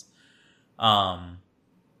place. Now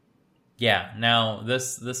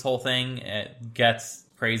this whole thing, it gets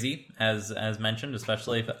crazy, as mentioned,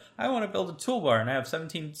 especially if I want to build a toolbar and I have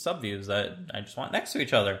 17 subviews that I just want next to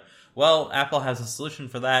each other. Well, Apple has a solution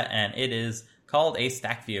for that, and it is called a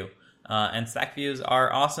stack view. And stack views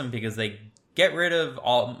are awesome because they get rid of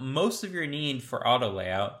most of your need for auto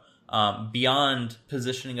layout beyond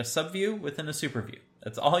positioning a subview within a super view.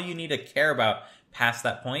 That's all you need to care about past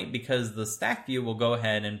that point, because the stack view will go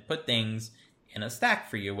ahead and put things in a stack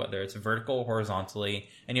for you, whether it's vertical or horizontally,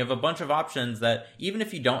 and you have a bunch of options that even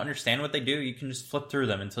if you don't understand what they do, you can just flip through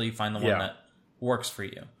them until you find the one that works for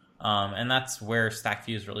you. And that's where stack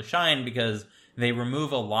views really shine, because they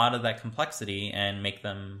remove a lot of that complexity and make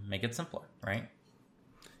it simpler, right?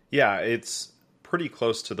 Yeah, it's pretty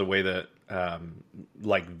close to the way that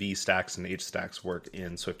like V stacks and H stacks work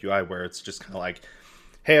in SwiftUI, where it's just kind of like,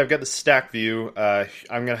 hey, I've got the stack view. I'm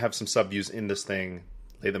going to have some subviews in this thing.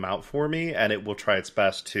 Lay them out for me, and it will try its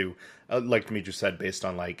best to, like Dimitri said, based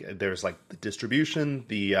on like there's like the distribution,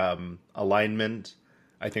 the alignment,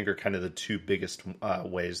 I think are kind of the two biggest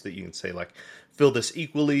ways that you can say like fill this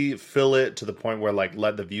equally, fill it to the point where like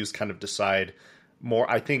let the views kind of decide more.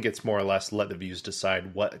 I think it's more or less let the views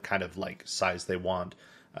decide what kind of like size they want.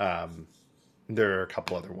 There are a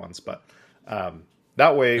couple other ones, but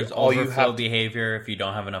that way there's all you have behavior if you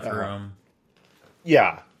don't have enough room.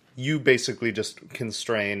 Yeah. You basically just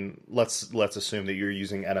constrain, let's assume that you're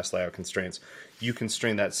using NS layout constraints. You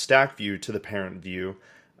constrain that stack view to the parent view,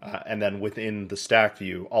 and then within the stack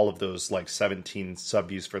view, all of those like 17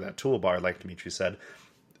 subviews for that toolbar, like Dimitri said,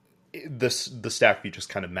 the stack view just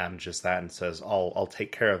kind of manages that and says, I'll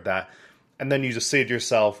take care of that. And then you just saved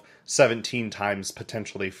yourself 17 times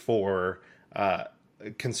potentially for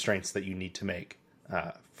constraints that you need to make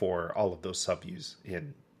for all of those subviews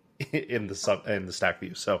in the stack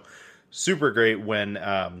view. So super great when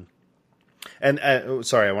sorry,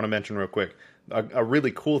 I want to mention real quick, a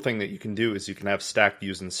really cool thing that you can do is you can have stack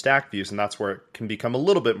views and stack views, and that's where it can become a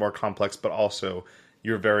little bit more complex, but also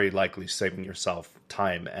you're very likely saving yourself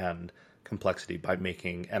time and complexity by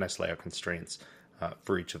making NS layout constraints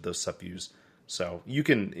for each of those subviews. So you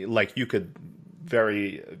could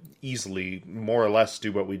very easily more or less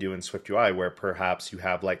do what we do in SwiftUI, where perhaps you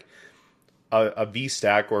have like a V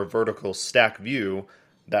stack or a vertical stack view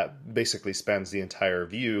that basically spans the entire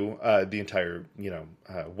view, the entire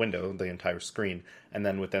window, the entire screen, and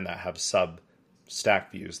then within that have sub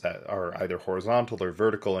stack views that are either horizontal or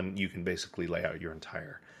vertical, and you can basically lay out your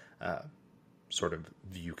entire sort of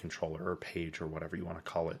view controller or page or whatever you want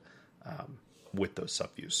to call it with those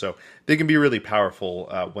subviews. So they can be really powerful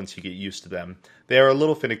once you get used to them. They are a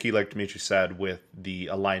little finicky, like Dimitri said, with the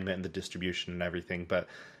alignment and the distribution and everything, but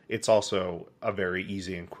it's also a very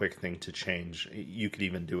easy and quick thing to change. You could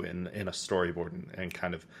even do it in a storyboard and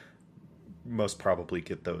kind of most probably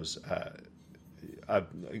get those a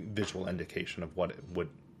visual indication of what it would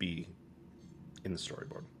be in the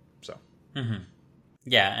storyboard. So,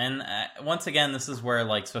 yeah, and once again, this is where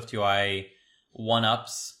like SwiftUI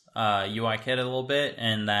one-ups UIKit a little bit,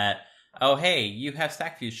 and that, oh hey, you have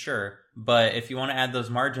stack views, sure, but if you want to add those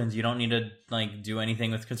margins, you don't need to like do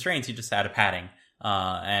anything with constraints. You just add a padding.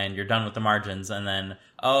 And you're done with the margins, and then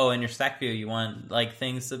in your stack view you want like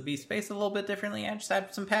things to be spaced a little bit differently, and just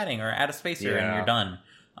add some padding or add a spacer and you're done.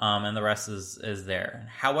 And the rest is there.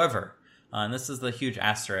 However, and this is the huge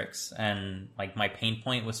asterisk, and like my pain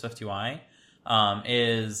point with SwiftUI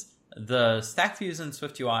is the stack views in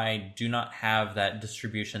SwiftUI do not have that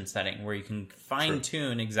distribution setting where you can fine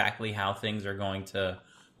tune exactly how things are going to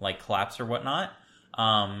like collapse or whatnot.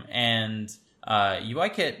 And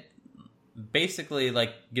UIKit basically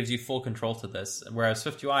like gives you full control to this, whereas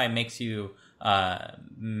SwiftUI makes you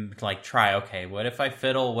like try, okay, what if I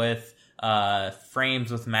fiddle with frames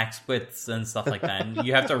with max widths and stuff like that, and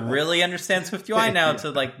you have to really understand SwiftUI now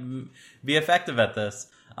to like be effective at this,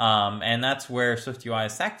 and that's where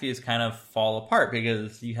SwiftUI's stack views kind of fall apart,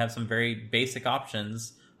 because you have some very basic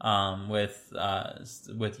options with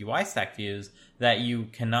UI stack views that you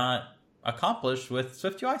cannot accomplish with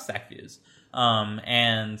SwiftUI stack views,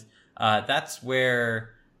 and that's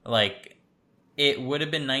where, like, it would have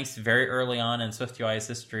been nice very early on in SwiftUI's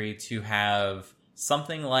history to have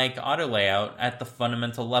something like auto layout at the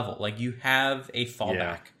fundamental level. Like, you have a fallback.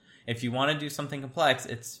 Yeah. If you want to do something complex,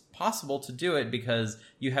 it's possible to do it because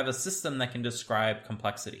you have a system that can describe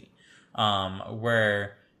complexity.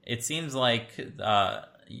 Where it seems like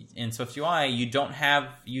in SwiftUI,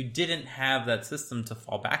 you didn't have that system to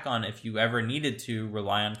fall back on if you ever needed to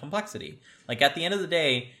rely on complexity. Like at the end of the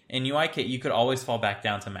day, in UIKit, you could always fall back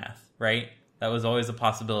down to math, right? That was always a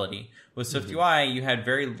possibility. With SwiftUI, you had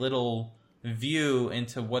very little view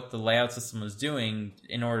into what the layout system was doing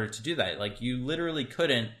in order to do that. Like you literally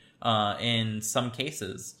couldn't in some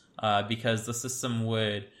cases, because the system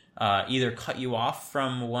would either cut you off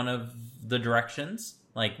from one of the directions,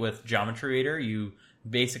 like with Geometry Reader, you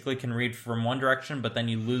basically can read from one direction, but then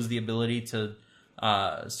you lose the ability to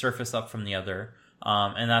surface up from the other.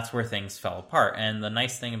 And that's where things fell apart. And the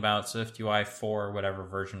nice thing about SwiftUI 4, whatever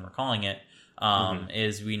version we're calling it,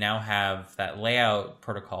 is we now have that layout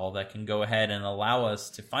protocol that can go ahead and allow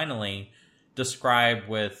us to finally describe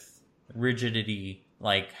with rigidity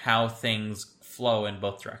like how things flow in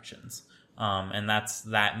both directions. And that's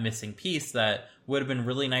that missing piece that would have been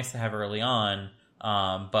really nice to have early on,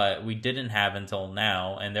 but we didn't have until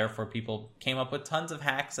now, and therefore people came up with tons of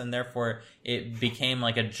hacks, and therefore it became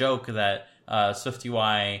like a joke that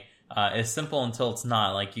SwiftUI is simple until it's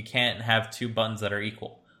not. Like, you can't have two buttons that are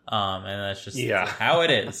equal. And that's just how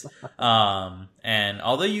it is. And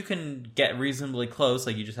although you can get reasonably close,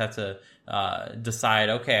 like you just have to decide,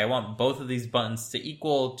 okay, I want both of these buttons to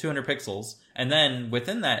equal 200 pixels, and then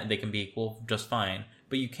within that they can be equal just fine.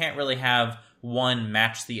 But you can't really have one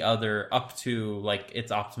match the other up to like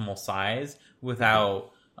its optimal size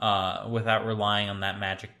without relying on that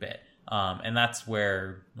magic bit. And that's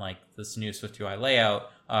where like this new SwiftUI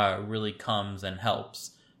layout really comes and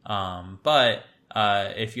helps. But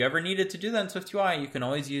if you ever needed to do that in SwiftUI, you can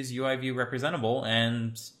always use UI view representable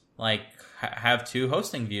and like have two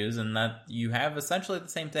hosting views, and that you have essentially the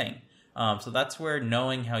same thing. So that's where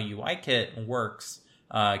knowing how UIKit works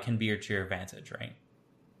can be to your advantage, right?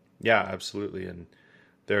 Yeah, absolutely. And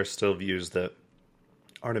there are still views that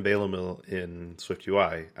aren't available in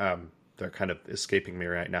SwiftUI. They're kind of escaping me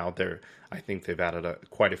right now. I think they've added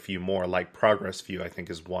quite a few more, like Progress View, I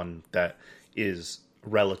think, is one that is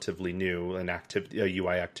relatively new. A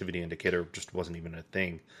UI activity indicator just wasn't even a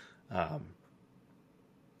thing.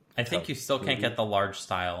 I think you still can't get the large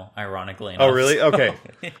style, ironically enough. Oh, really? Okay.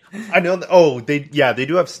 I know. They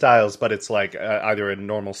do have styles, but it's like either a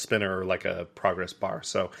normal spinner or like a progress bar.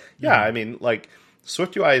 So yeah, I mean, like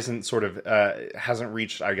SwiftUI isn't hasn't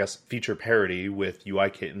reached, I guess, feature parity with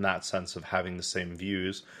UIKit in that sense of having the same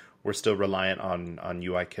views. We're still reliant on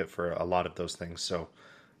UIKit for a lot of those things. So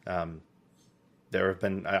there have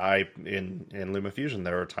been in LumaFusion,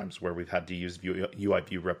 there are times where we've had to use UI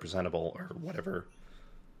view representable or whatever.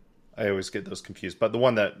 I always get those confused. But the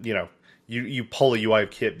one that, you pull a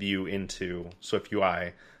UIKit view into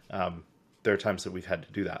SwiftUI, there are times that we've had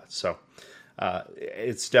to do that. So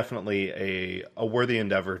it's definitely a worthy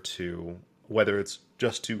endeavor to, whether it's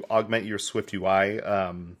just to augment your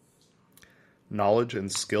SwiftUI knowledge and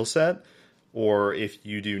skill set, or if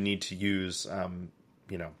you do need to use,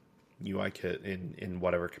 UIKit in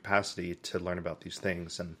whatever capacity to learn about these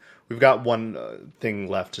things. And we've got one thing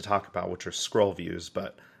left to talk about, which are scroll views,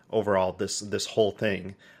 but overall, this whole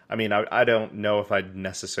thing, I mean, I don't know if I'd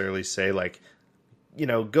necessarily say like,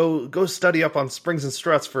 go study up on springs and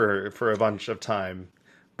struts for a bunch of time,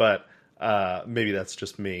 but maybe that's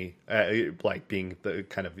just me, like being the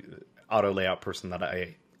kind of auto layout person that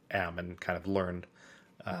I am and kind of learned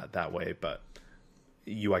that way. But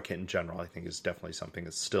UIKit in general, I think, is definitely something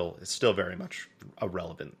that's still very much a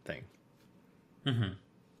relevant thing. Mm-hmm.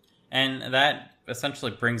 And that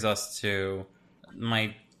essentially brings us to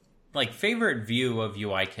my favorite view of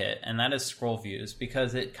UIKit, and that is scroll views,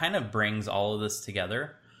 because it kind of brings all of this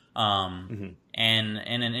together and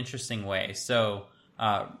in an interesting way. So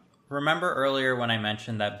remember earlier when I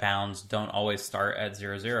mentioned that bounds don't always start at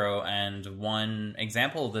 0, and one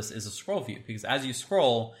example of this is a scroll view, because as you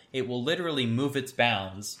scroll, it will literally move its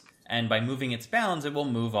bounds, and by moving its bounds, it will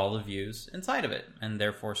move all the views inside of it, and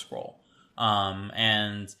therefore scroll.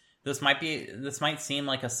 And this might seem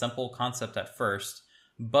like a simple concept at first,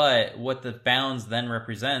 but what the bounds then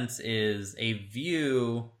represents is a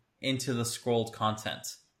view into the scrolled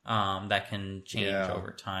content that can change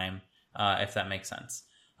over time, if that makes sense.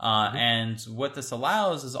 And what this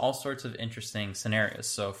allows is all sorts of interesting scenarios.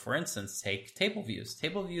 So, for instance, take table views.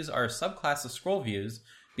 Table views are a subclass of scroll views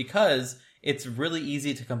because it's really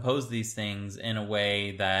easy to compose these things in a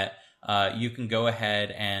way that you can go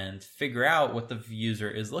ahead and figure out what the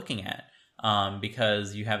user is looking at.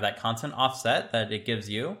 Because you have that content offset that it gives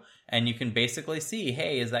you, and you can basically see,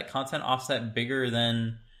 hey, is that content offset bigger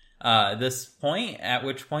than this point, at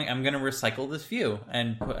which point I'm going to recycle this view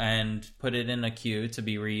and put it in a queue to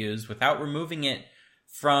be reused without removing it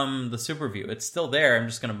from the super view. It's still there, I'm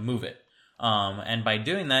just going to move it. And by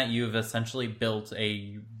doing that, you've essentially built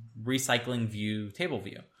a recycling view table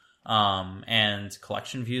view. And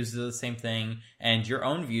collection views do the same thing, and your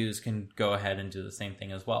own views can go ahead and do the same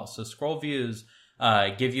thing as well. So scroll views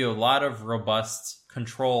give you a lot of robust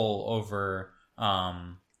control over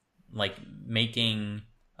making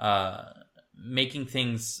making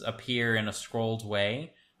things appear in a scrolled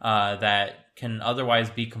way that can otherwise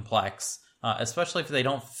be complex, especially if they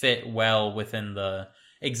don't fit well within the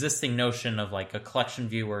existing notion of like a collection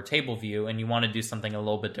view or a table view, and you want to do something a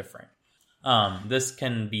little bit different. This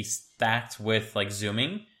can be stacked with like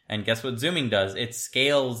zooming, and guess what zooming does? It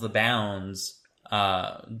scales the bounds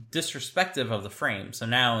disrespective of the frame. So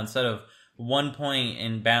now instead of 1 point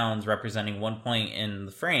in bounds representing 1 point in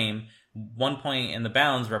the frame, 1 point in the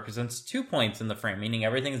bounds represents 2 points in the frame, meaning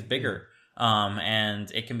everything is bigger.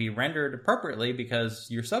 And it can be rendered appropriately because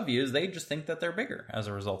your subviews, they just think that they're bigger as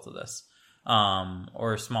a result of this.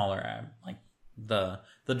 Or smaller. Like the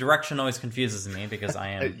direction always confuses me because I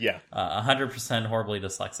am 100% horribly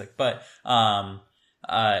dyslexic. But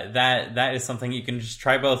that is something you can just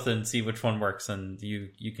try both and see which one works, and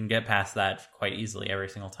you can get past that quite easily every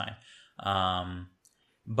single time.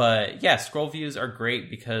 But yeah, scroll views are great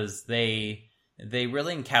because they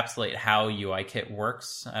really encapsulate how UIKit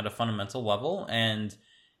works at a fundamental level. And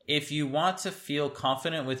if you want to feel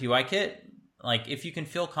confident with UIKit, like if you can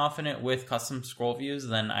feel confident with custom scroll views,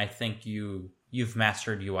 then I think you've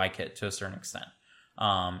mastered UIKit to a certain extent.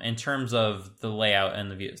 In terms of the layout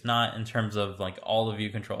and the views, not in terms of like all the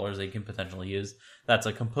view controllers that you can potentially use. That's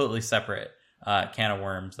a completely separate can of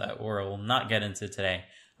worms that we'll not get into today.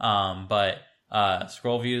 But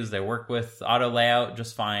scroll views, they work with auto layout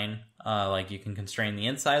just fine. Like you can constrain the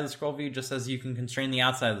inside of the scroll view just as you can constrain the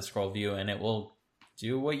outside of the scroll view, and it will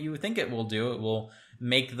do what you think it will do. It will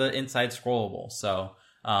make the inside scrollable. So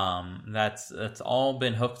that's all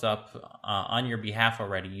been hooked up on your behalf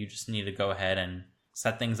already. You just need to go ahead and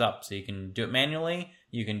set things up. So you can do it manually,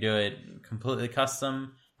 you can do it completely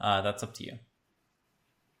custom. That's up to you.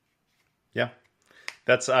 Yeah.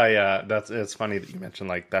 It's funny that you mentioned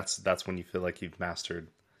like that's when you feel like you've mastered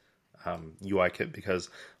UIKit, because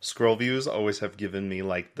scroll views always have given me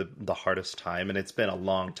like the hardest time, and it's been a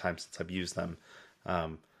long time since I've used them.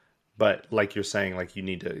 But like you're saying, like you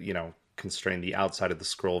need to, constrain the outside of the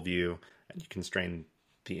scroll view, and you constrain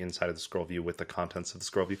the inside of the scroll view with the contents of the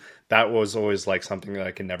scroll view. That was always like something that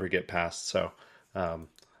I can never get past. So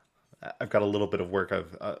I've got a little bit of work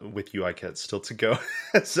with UIKit still to go.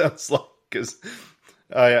 It sounds like, because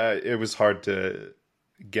it was hard to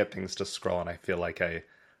get things to scroll, and I feel like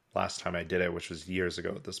last time I did it, which was years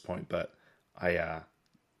ago at this point, but I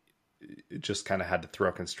just kind of had to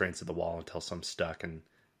throw constraints at the wall until some stuck and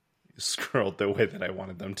scrolled the way that I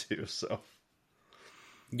wanted them to. So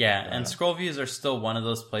yeah, and scroll views are still one of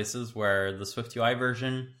those places where the SwiftUI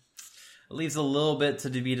version leaves a little bit to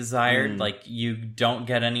be desired. Like you don't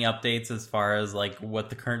get any updates as far as like what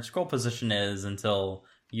the current scroll position is until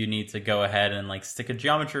you need to go ahead and like stick a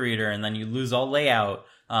geometry reader, and then you lose all layout.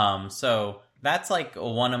 So that's like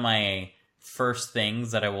one of my first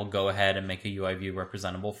things that I will go ahead and make a UI view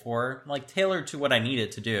representable for, like tailored to what I need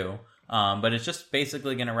it to do. But it's just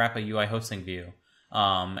basically going to wrap a UI hosting view,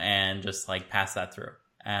 and just like pass that through.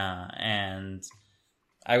 And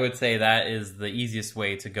I would say that is the easiest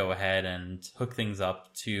way to go ahead and hook things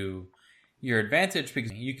up to your advantage,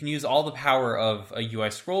 because you can use all the power of a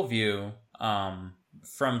UI scroll view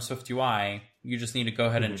from SwiftUI. You just need to go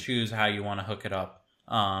ahead and choose how you want to hook it up,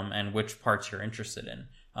 and which parts you're interested in.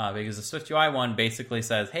 Because the SwiftUI one basically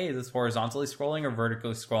says, hey, is this horizontally scrolling or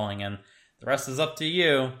vertically scrolling? And the rest is up to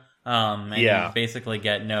you. And you basically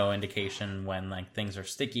get no indication when like things are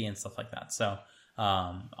sticky and stuff like that. So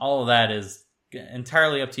all of that is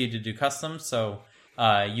entirely up to you to do custom. So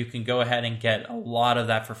you can go ahead and get a lot of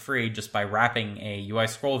that for free just by wrapping a UI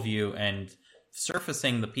scroll view and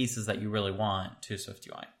surfacing the pieces that you really want to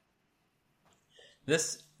SwiftUI.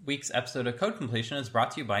 This week's episode of Code Completion is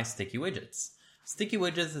brought to you by Sticky Widgets. Sticky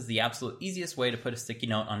Widgets is the absolute easiest way to put a sticky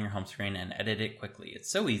note on your home screen and edit it quickly. It's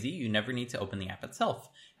so easy, you never need to open the app itself.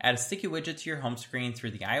 Add a sticky widget to your home screen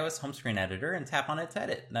through the iOS home screen editor and tap on it to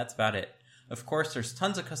edit. That's about it. Of course, there's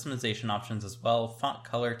tons of customization options as well: font,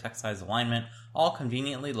 color, text size, alignment, all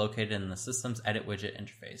conveniently located in the system's edit widget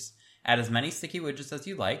interface. Add as many sticky widgets as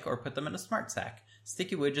you like, or put them in a smart stack.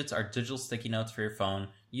 Sticky widgets are digital sticky notes for your phone.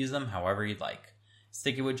 Use them however you'd like.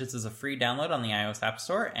 Sticky Widgets is a free download on the iOS App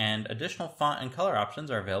Store, and additional font and color options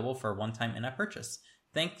are available for a one-time in-app purchase.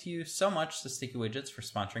 Thank you so much to Sticky Widgets for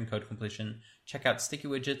sponsoring Code Completion. Check out Sticky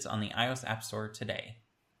Widgets on the iOS App Store today.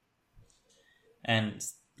 And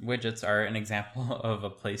widgets are an example of a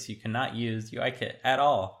place you cannot use UIKit at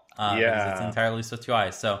all, because it's entirely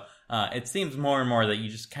SwiftUI. So it seems more and more that you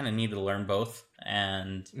just kind of need to learn both,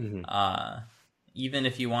 and even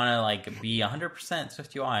if you want to like be 100%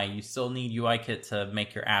 SwiftUI, you still need UIKit to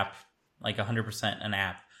make your app like 100% an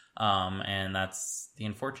app. And that's the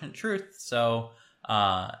unfortunate truth. So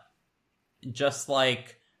just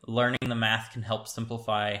like learning the math can help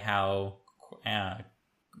simplify how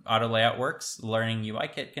auto layout works. Learning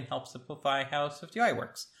UIKit can help simplify how SwiftUI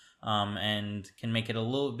works, and can make it a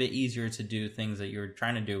little bit easier to do things that you're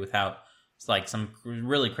trying to do without like some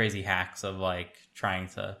really crazy hacks of like trying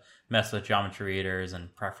to mess with geometry readers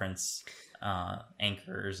and preference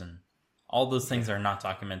anchors and all those things are not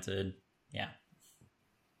documented. Yeah.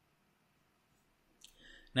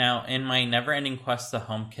 Now, in my never-ending quest to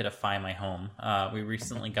HomeKitify my home, we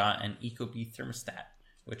recently got an Ecobee thermostat,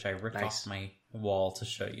 which I ripped off my wall to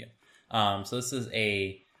show you. So this is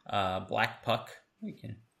a black puck. You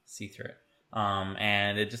can see through it.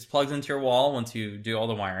 And it just plugs into your wall once you do all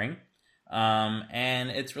the wiring. And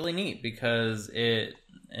it's really neat because it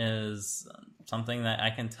is something that I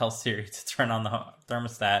can tell Siri to turn on the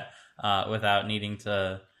thermostat without needing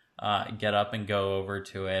to get up and go over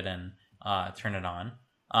to it and turn it on.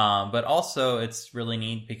 But also it's really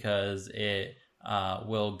neat because it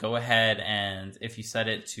will go ahead and if you set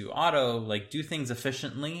it to auto, like do things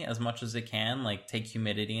efficiently as much as it can, like take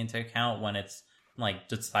humidity into account when it's like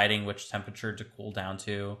deciding which temperature to cool down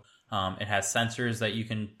to. It has sensors that you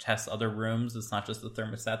can test other rooms. It's not just the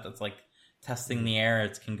thermostat that's like testing the air.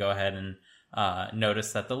 It can go ahead and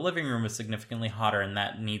notice that the living room is significantly hotter and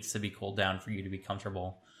that needs to be cooled down for you to be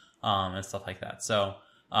comfortable, and stuff like that. So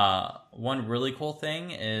one really cool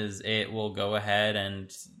thing is it will go ahead and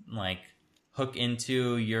like hook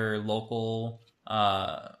into your local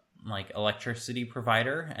like electricity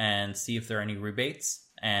provider and see if there are any rebates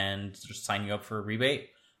and just sign you up for a rebate,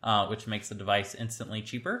 which makes the device instantly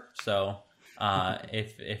cheaper. So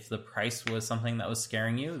if the price was something that was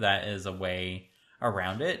scaring you, that is a way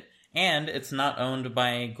around it. And it's not owned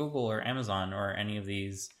by Google or Amazon or any of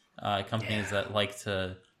these companies that like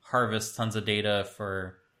to harvest tons of data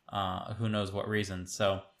for who knows what reason.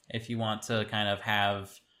 So if you want to kind of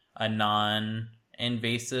have a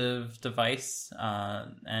non-invasive device,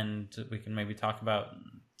 and we can maybe talk about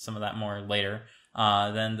some of that more later,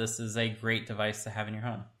 then this is a great device to have in your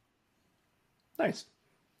home. Nice.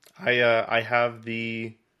 I have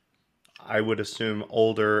the, I would assume,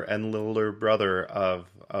 older and littler brother of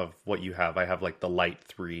what you have. I have like the Lite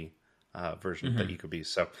 3 version of the Ecobee.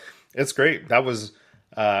 So it's great. That was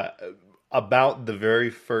about the very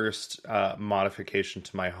first modification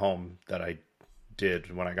to my home that I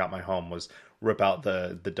did when I got my home was rip out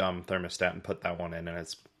the dumb thermostat and put that one in, and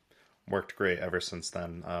it's worked great ever since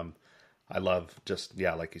then. I love just,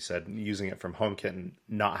 yeah, like you said, using it from HomeKit and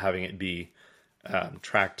not having it be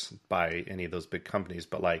tracked by any of those big companies,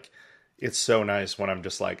 but like it's so nice when I'm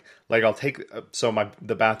just like I'll take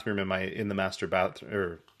the bathroom in the master bedroom,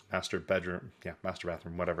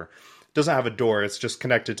 whatever, doesn't have a door. It's just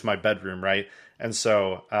connected to my bedroom, right? And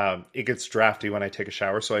so it gets drafty when I take a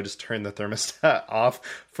shower, so I just turn the thermostat off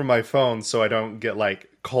from my phone so I don't get like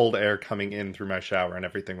cold air coming in through my shower and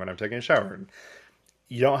everything when I'm taking a shower. And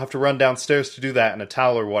you don't have to run downstairs to do that in a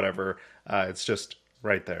towel or whatever. It's just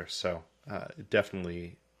right there. So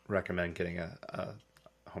definitely recommend getting a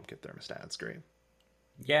HomeKit thermostat. It's great.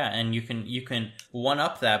 Yeah, and you can one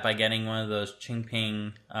up that by getting one of those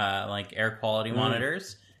Chingping like air quality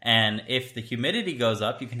monitors. And if the humidity goes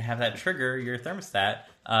up, you can have that trigger your thermostat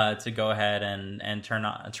to go ahead and turn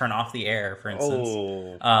off the air, for instance.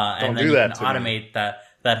 And then you can automate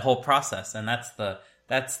that whole process. And that's the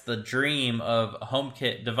dream of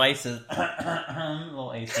HomeKit devices. A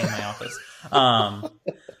little AC in my office.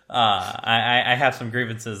 I have some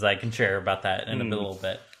grievances I can share about that in a little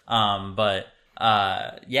bit.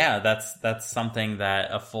 Yeah, that's something that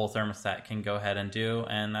a full thermostat can go ahead and do,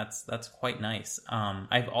 and that's quite nice.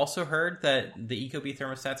 I've also heard that the Ecobee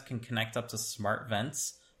thermostats can connect up to smart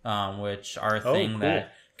vents, which are a thing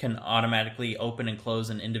that can automatically open and close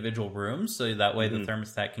in individual rooms, so that way the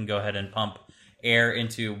thermostat can go ahead and pump air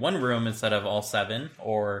into one room instead of all 7,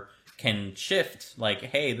 or can shift, like,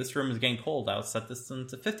 hey, this room is getting cold, I'll set this one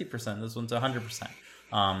to 50%, this one to 100%.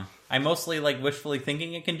 I mostly like wishfully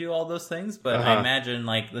thinking it can do all those things, but I imagine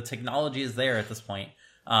like the technology is there at this point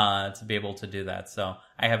to be able to do that. So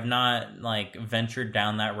I have not like ventured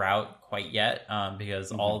down that route quite yet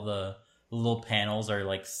because all the little panels are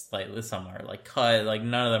like slightly similar, like cut, like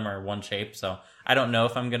none of them are one shape. So I don't know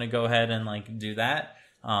if I'm gonna go ahead and like do that.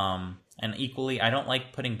 And equally, I don't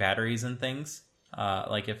like putting batteries in things.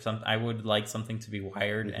 Like I would like something to be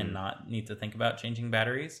wired and not need to think about changing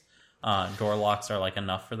batteries. Door locks are like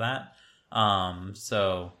enough for that.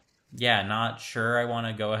 So yeah, not sure I want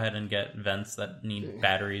to go ahead and get vents that need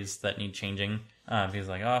batteries that need changing. Because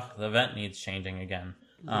like, oh, the vent needs changing again.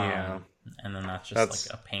 And then that's like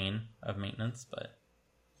a pain of maintenance, but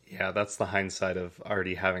Yeah, that's the hindsight of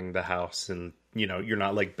already having the house, and you're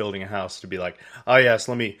not like building a house to be like, oh yes,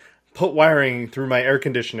 let me put wiring through my air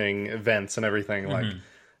conditioning vents and everything. Like Hmm.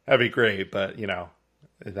 that'd be great, but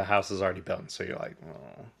the house is already built, so you're like,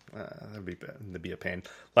 oh, that'd be a pain.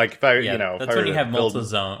 Like if I, Yeah, if I that's when were you to have build,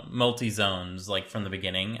 multi zones like from the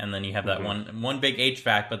beginning, and then you have that Mhm. one big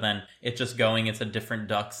HVAC, but then it's just going into different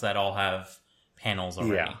ducts that all have panels Yeah,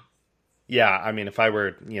 already. yeah. I mean, if I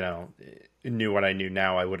were, knew what I knew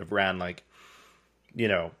now, I would have ran like,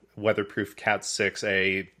 weatherproof Cat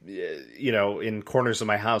 6A, in corners of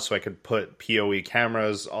my house so I could put PoE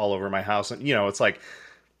cameras all over my house. And, it's like,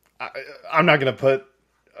 I, I'm not going to put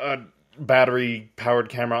a battery powered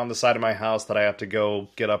camera on the side of my house that I have to go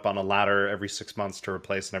get up on a ladder every 6 months to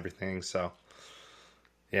replace and everything. So,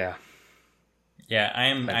 yeah, Yeah,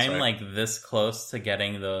 I'm hindsight. like this close to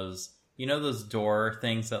getting those, those door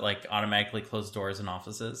things that like automatically close doors in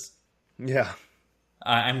offices. Yeah.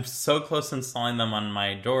 I'm so close to installing them on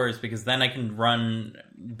my doors because then I can run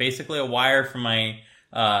basically a wire from my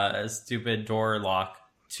stupid door lock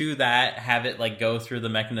to that, have it like go through the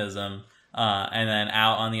mechanism, and then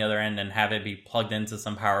out on the other end, and have it be plugged into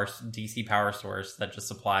some DC power source that just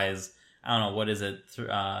supplies, I don't know, what is it,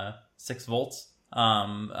 6 volts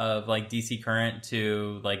of like DC current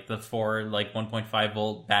to like the four like 1.5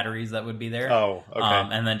 volt batteries that would be there, Oh,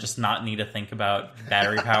 okay. and then just not need to think about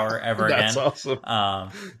battery power ever That's again.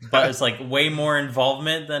 awesome. But it's like way more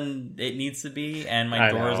involvement than it needs to be, and my I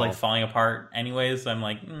door is like know. falling apart anyways. So I'm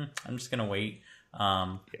like, I'm just gonna wait.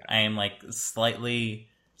 Yeah. I am like slightly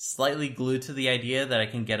glued to the idea that I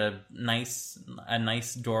can get a nice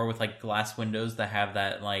door with like glass windows that have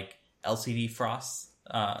that like LCD Oh, frost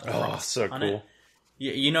so on it. cool.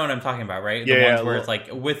 You know what I'm talking about, right? Yeah, The yeah, ones where it's like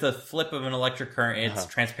with a flip of an electric current, it's uh-huh.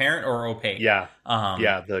 transparent or opaque. Yeah.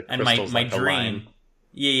 Yeah, the And my crystal's my like a line. dream,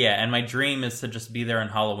 yeah, and my dream is to just be there on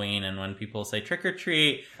Halloween, and when people say trick or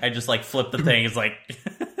treat, I just like flip the thing. It's like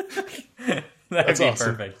that'd That's be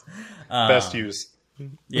awesome. perfect. Best Um, use.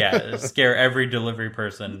 yeah, scare every delivery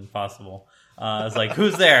person possible. It's like,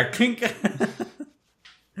 who's there? Clink.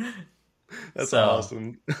 That's So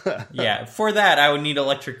awesome. yeah, for that I would need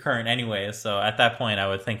electric current anyway. So at that point, I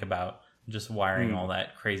would think about just wiring all Hmm.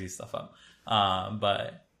 that crazy stuff up.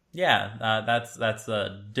 But yeah, that's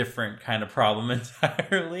a different kind of problem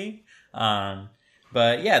entirely.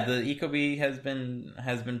 But yeah, the Ecobee has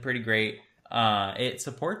been pretty great. It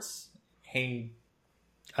supports Hey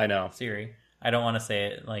I know. Siri. I don't want to say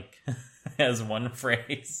it like as one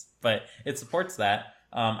phrase, but it supports that.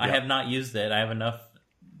 I Yeah. have not used it. I have enough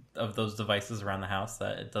of those devices around the house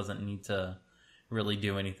that it doesn't need to really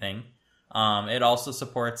do anything. It also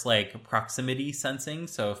supports like proximity sensing,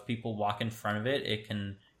 so if people walk in front of it, it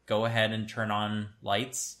can go ahead and turn on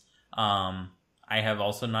lights. I have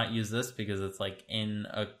also not used this because it's like in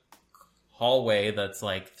a hallway that's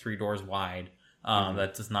like 3 doors wide. Mhm.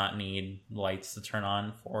 That does not need lights to turn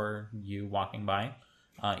on for you walking by,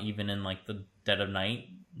 even in like the dead of night.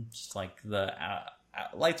 Just like the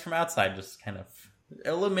lights from outside just kind of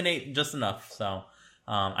illuminate just enough. So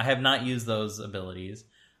I have not used those abilities.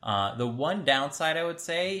 The one downside I would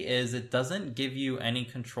say is it doesn't give you any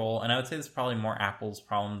control, and I would say this is probably more Apple's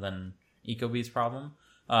problem than Ecobee's problem.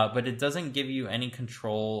 But it doesn't give you any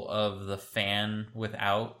control of the fan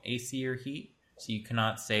without AC or heat. So you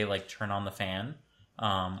cannot say like turn on the fan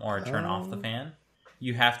or turn off the Oh. fan.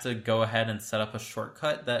 You have to go ahead and set up a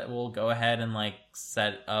shortcut that will go ahead and like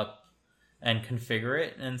set up and configure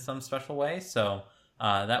it in some special way. So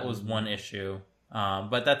that was one issue.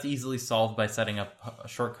 But that's easily solved by setting up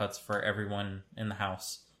shortcuts for everyone in the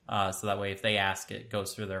house. So that way, if they ask, it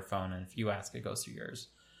goes through their phone, and if you ask, it goes through yours.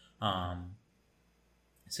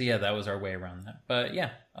 So yeah, that was our way around that. But yeah,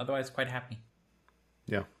 otherwise quite happy.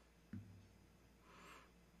 Yeah.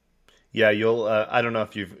 Yeah, you'll I don't know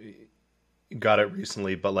if you've got it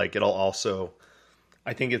recently, but like it'll also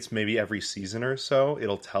I think it's maybe every season or so,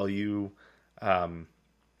 it'll tell you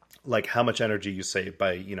like how much energy you save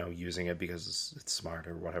by, using it because it's smart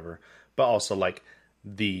or whatever. But also like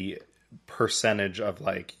the percentage of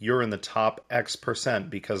like you're in the top X percent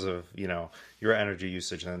because of, your energy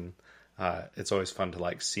usage. And it's always fun to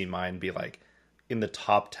like see mine be like in the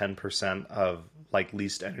top 10% of like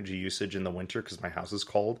least energy usage in the winter because my house is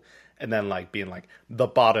cold, and then like being like the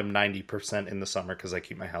bottom 90% in the summer because I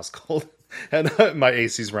keep my house cold. And my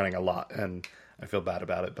AC's running a lot and I feel bad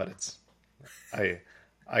about it, but I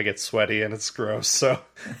I get sweaty and it's gross. So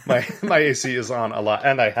my AC is on a lot,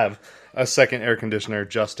 and I have a second air conditioner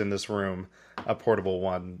just in this room, a portable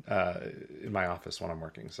one in my office when I'm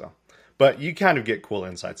working. So, but you kind of get cool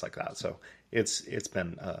insights like that. So it's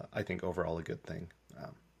been I think overall a good thing.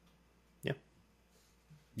 Yeah.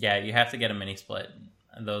 Yeah, you have to get a mini split.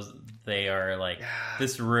 Those they are like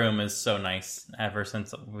this room is so nice ever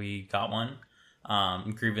since we got one.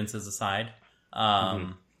 Grievances aside.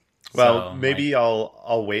 Well, maybe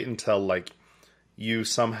I'll wait until like you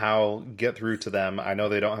somehow get through to them. I know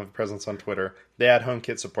they don't have a presence on Twitter. They add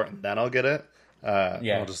HomeKit support, and then I'll get it.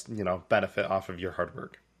 I'll just benefit off of your hard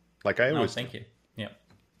work, like I always. Thank you. Yeah.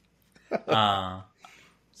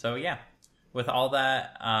 So yeah, with all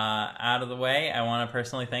that out of the way, I want to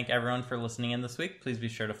personally thank everyone for listening in this week. Please be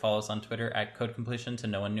sure to follow us on Twitter at Code Completion to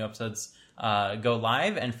know when new episodes go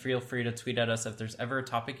live, and feel free to tweet at us if there's ever a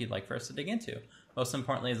topic you'd like for us to dig into. Most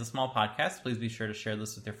importantly, as a small podcast, please be sure to share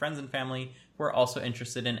this with your friends and family who are also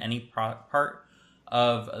interested in any part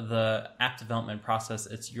of the app development process.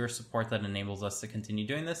 It's your support that enables us to continue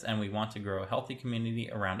doing this, and we want to grow a healthy community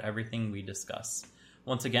around everything we discuss.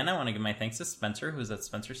 Once again, I want to give my thanks to Spencer, who's at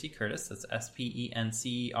Spencer C. Curtis. That's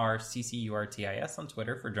SpencerCurtis on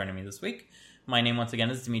Twitter, for joining me this week. My name, once again,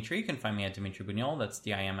 is Dimitri. You can find me at Dimitri Buñol. That's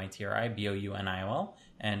DimitриBouniol.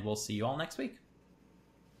 And we'll see you all next week.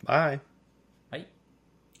 Bye. Bye.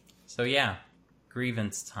 So yeah,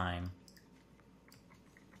 grievance time.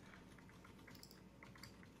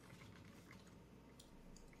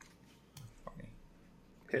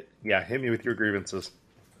 Hit me with your grievances.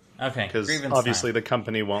 Okay, because obviously the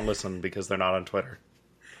company won't listen because they're not on Twitter.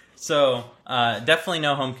 So definitely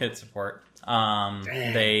no HomeKit support.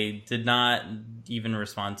 They did not even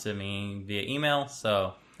respond to me via email,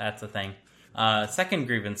 so that's a thing. Second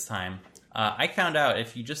grievance time. I found out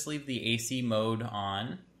if you just leave the AC mode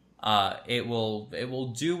on, it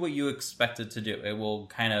will do what you expect it to do. It will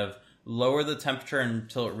kind of lower the temperature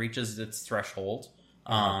until it reaches its threshold,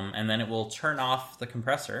 and then it will turn off the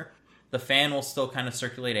compressor. The fan will still kind of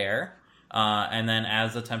circulate air, and then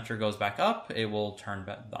as the temperature goes back up, it will turn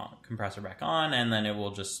the compressor back on, and then it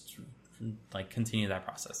will just like continue that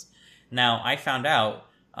process. Now, I found out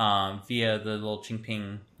via the little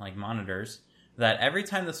Chingping like monitors that every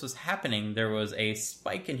time this was happening, there was a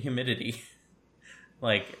spike in humidity,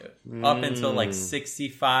 like up until like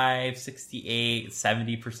 65, 68,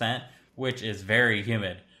 70%, which is very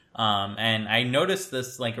humid. And I noticed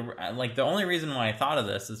this, like the only reason why I thought of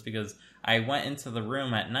this is because I went into the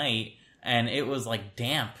room at night and it was like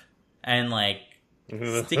damp and like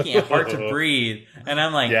sticky and hard to breathe. And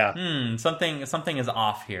I'm like, something is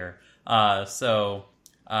off here. So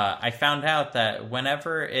I found out that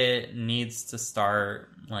whenever it needs to start,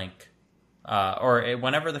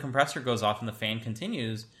 whenever the compressor goes off and the fan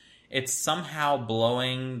continues, it's somehow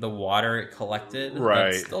blowing the water it collected,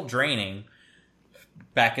 that's still draining,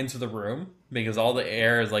 back into the room, because all the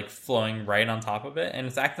air is like flowing right on top of it, and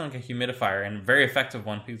it's acting like a humidifier, and a very effective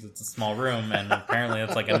one because it's a small room, and apparently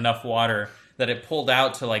it's like enough water that it pulled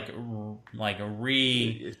out to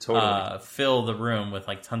fill the room with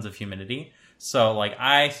like tons of humidity. So like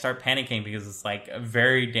I start panicking because it's like a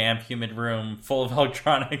very damp, humid room full of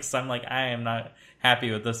electronics. I'm like, I am not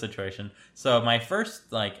happy with this situation. So my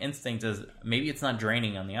first like instinct is maybe it's not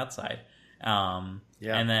draining on the outside. And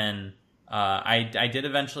then I did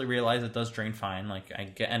eventually realize it does drain fine. Like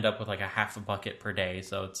I end up with like a half a bucket per day,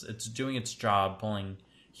 so it's doing its job, pulling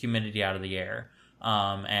humidity out of the air,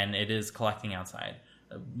 and it is collecting outside.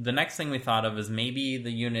 The next thing we thought of is maybe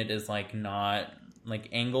the unit is like not like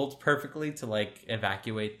angled perfectly to like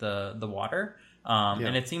evacuate the water,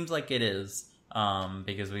 and it seems like it is,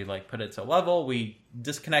 because we like put it to level, we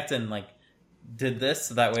disconnect and like did this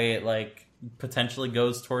so that way it like potentially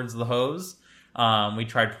goes towards the hose. We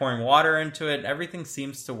tried pouring water into it. Everything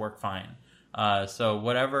seems to work fine. So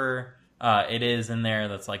whatever it is in there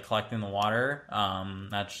that's like collecting the water,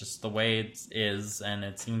 that's just the way it is, and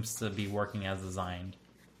it seems to be working as designed.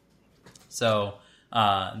 So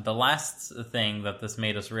the last thing that this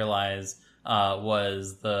made us realize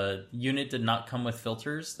was the unit did not come with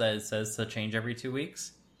filters that it says to change every 2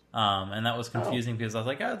 weeks. And that was confusing because I was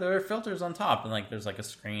like, there are filters on top, and like there's like a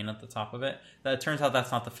screen at the top of it. That turns out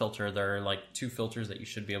that's not the filter. There are like 2 filters that you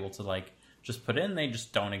should be able to like just put in. They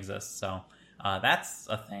just don't exist. So that's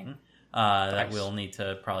a thing that we'll need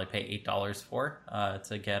to probably pay $8 for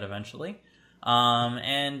to get eventually.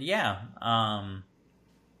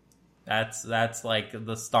 That's like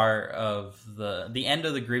the start of the end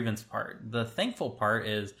of the grievance part. The thankful part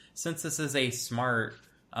is, since this is a smart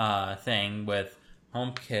thing with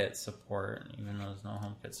HomeKit support, even though there's no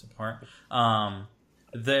HomeKit support,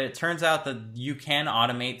 it turns out that you can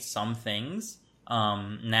automate some things.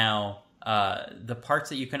 Now, the parts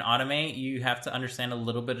that you can automate, you have to understand a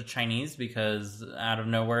little bit of Chinese, because out of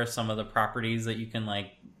nowhere, some of the properties that you can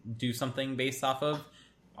like do something based off of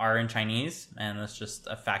are in Chinese, and that's just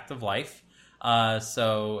a fact of life.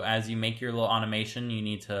 So as you make your little automation, you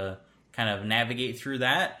need to kind of navigate through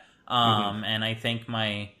that. And I think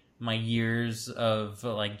my years of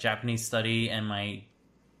like Japanese study and my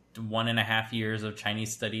 1.5 years of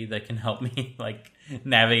Chinese study that can help me like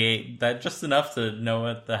navigate that just enough to know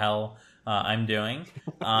what the hell I'm doing.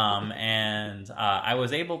 And I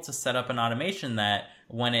was able to set up an automation that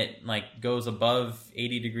when it like goes above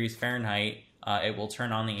 80 degrees Fahrenheit, it will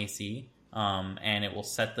turn on the AC, and it will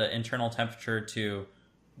set the internal temperature to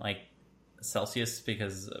like Celsius,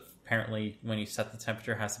 because apparently when you set the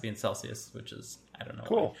temperature, it has to be in Celsius, which is, I don't know.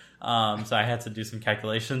 Cool. So I had to do some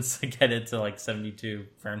calculations to get it to like 72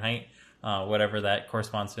 Fahrenheit, whatever that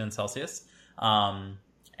corresponds to in Celsius. And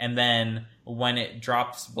then when it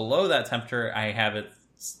drops below that temperature, I have it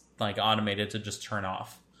like automated to just turn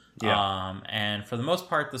off. Yeah. And for the most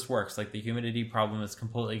part, this works. Like the humidity problem is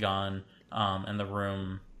completely gone, and the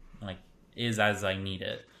room like is as I need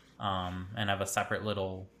it. And I have a separate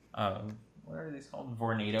little what are these called?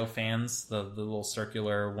 Vornado fans, the little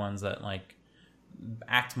circular ones that like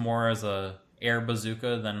act more as a air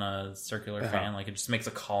bazooka than a circular fan. Like it just makes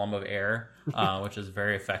a column of air, which is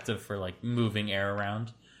very effective for like moving air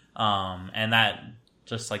around. And that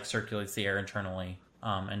just like circulates the air internally,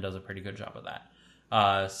 and does a pretty good job of that.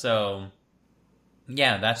 So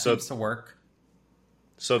yeah, that seems to work.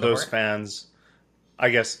 So those fans, I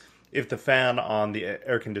guess if the fan on the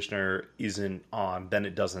air conditioner isn't on, then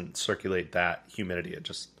it doesn't circulate that humidity. It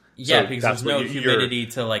just... Yeah, because there's no humidity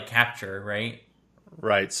to like capture, right?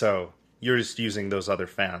 Right, so you're just using those other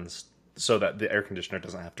fans so that the air conditioner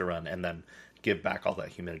doesn't have to run and then give back all that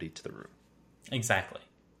humidity to the room. Exactly.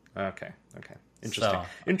 Okay. Interesting.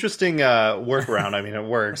 Interesting workaround. I mean, it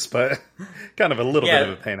works, but kind of a little bit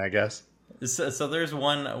of a pain, I guess. So there's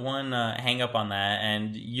one hang up on that,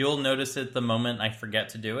 and you'll notice it the moment I forget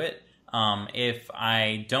to do it. If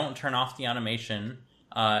I don't turn off the automation,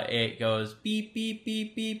 it goes beep, beep,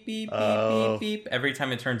 beep, beep, beep, beep, beep, beep every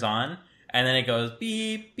time it turns on. And then it goes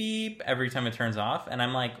beep, beep every time it turns off. And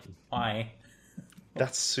I'm like, why?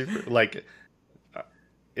 That's super, like,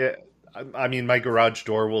 I mean, my garage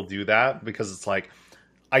door will do that because it's like,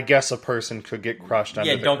 I guess a person could get crushed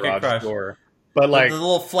under the garage door. But like, the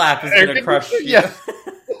little flap is going to crush you. Yeah.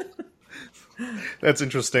 That's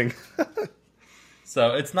interesting.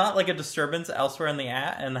 So it's not like a disturbance elsewhere in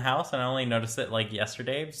the house, and I only noticed it like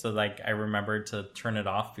yesterday, so like I remembered to turn it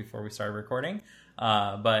off before we started recording.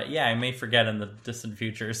 But yeah, I may forget in the distant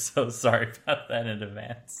future, so sorry about that in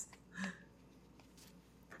advance.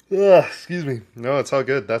 Excuse me. No, it's all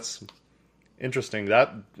good. That's interesting.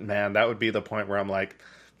 That would be the point where I'm like,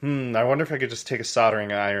 I wonder if I could just take a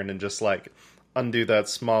soldering iron and just like undo that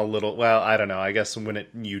small little, well, I don't know. I guess when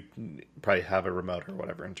you probably have a remote or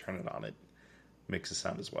whatever and turn it on, it makes a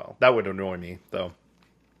sound as well. That would annoy me, though.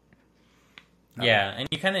 Yeah, and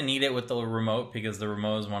you kind of need it with the remote because the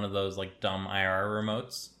remote is one of those like dumb IR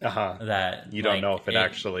remotes that you don't know if it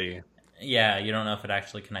actually. Yeah, you don't know if it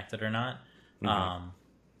actually connected or not.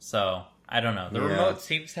 So I don't know. The remote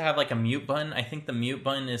seems to have like a mute button. I think the mute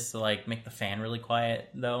button is to like make the fan really quiet,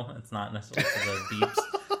 though. It's not necessarily for the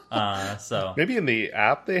beeps. So maybe in the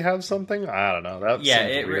app they have something. I don't know. That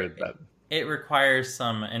seems weird. It requires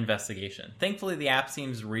some investigation. Thankfully, the app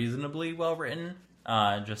seems reasonably well written.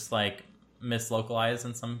 Just like mislocalized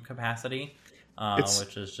in some capacity,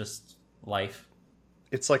 which is just life.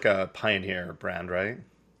 It's like a Pioneer brand, right?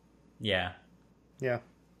 Yeah. I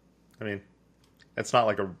mean, it's not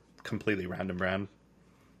like a completely random brand.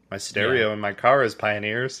 My stereo in my car is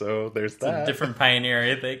Pioneer, so there's that. It's a different Pioneer,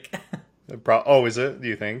 I think. Oh, is it? Do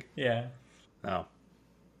you think? Yeah. Oh.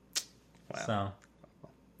 Wow. So,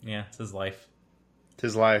 yeah, it's his life. It's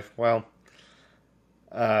his life. Well,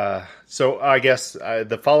 so I guess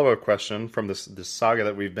the follow-up question from this saga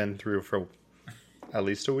that we've been through for at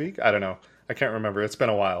least a week? I don't know. I can't remember. It's been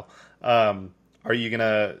a while. Are you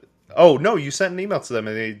gonna... Oh, no, you sent an email to them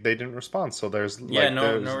and they didn't respond. So there's...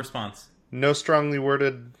 no response. No strongly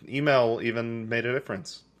worded email even made a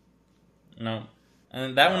difference. No.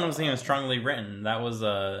 And that one wasn't even strongly written. That was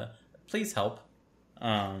please help.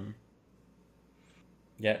 Yeah,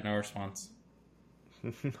 no response.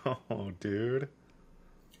 No, dude.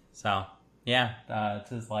 So, yeah, it's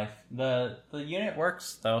his life. The unit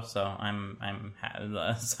works though, so I'm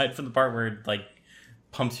aside from the part where it like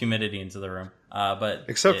pumps humidity into the room. But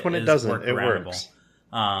except when it doesn't, it works.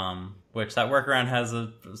 Which that workaround has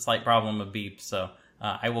a slight problem of beep, so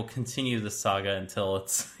I will continue the saga until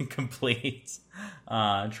it's complete.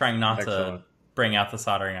 Trying not to bring out the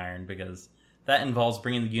soldering iron because that involves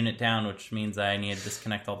bringing the unit down, which means I need to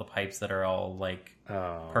disconnect all the pipes that are all like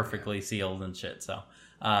perfectly sealed and shit. So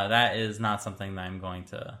that is not something that I'm going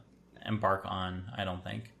to embark on, I don't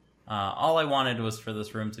think. All I wanted was for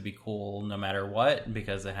this room to be cool no matter what,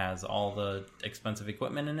 because it has all the expensive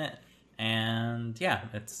equipment in it. And yeah,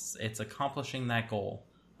 it's accomplishing that goal.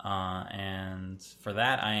 And for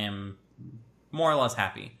that, I am more or less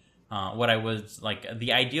happy. What I was like,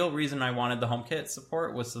 the ideal reason I wanted the HomeKit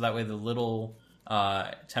support was so that way the little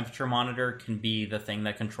temperature monitor can be the thing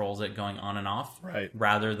that controls it going on and off, right?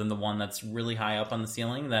 Rather than the one that's really high up on the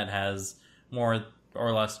ceiling that has more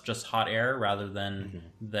or less just hot air rather than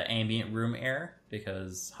the ambient room air,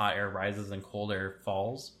 because hot air rises and cold air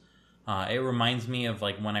falls. It reminds me of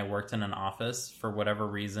like when I worked in an office. For whatever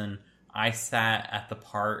reason, I sat at the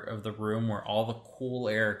part of the room where all the cool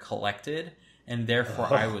air collected, and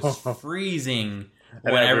therefore I was freezing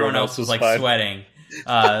when everyone else was like sweating.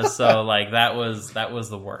 So like that was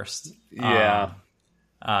the worst. Yeah.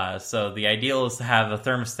 So the ideal is to have a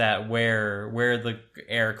thermostat where the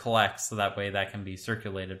air collects, so that way that can be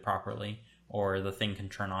circulated properly, or the thing can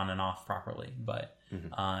turn on and off properly. But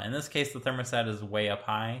in this case, the thermostat is way up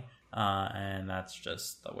high, and that's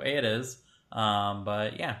just the way it is.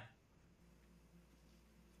 But yeah.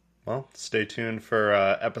 Well, stay tuned for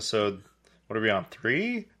episode. What are we on?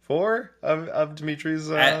 3, 4 of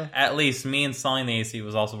Dimitri's? At least me installing the AC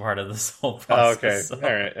was also part of this whole process. Oh, okay. So. All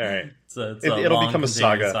right. It'll become a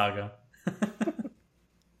saga.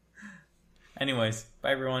 Anyways,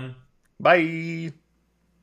 bye everyone. Bye.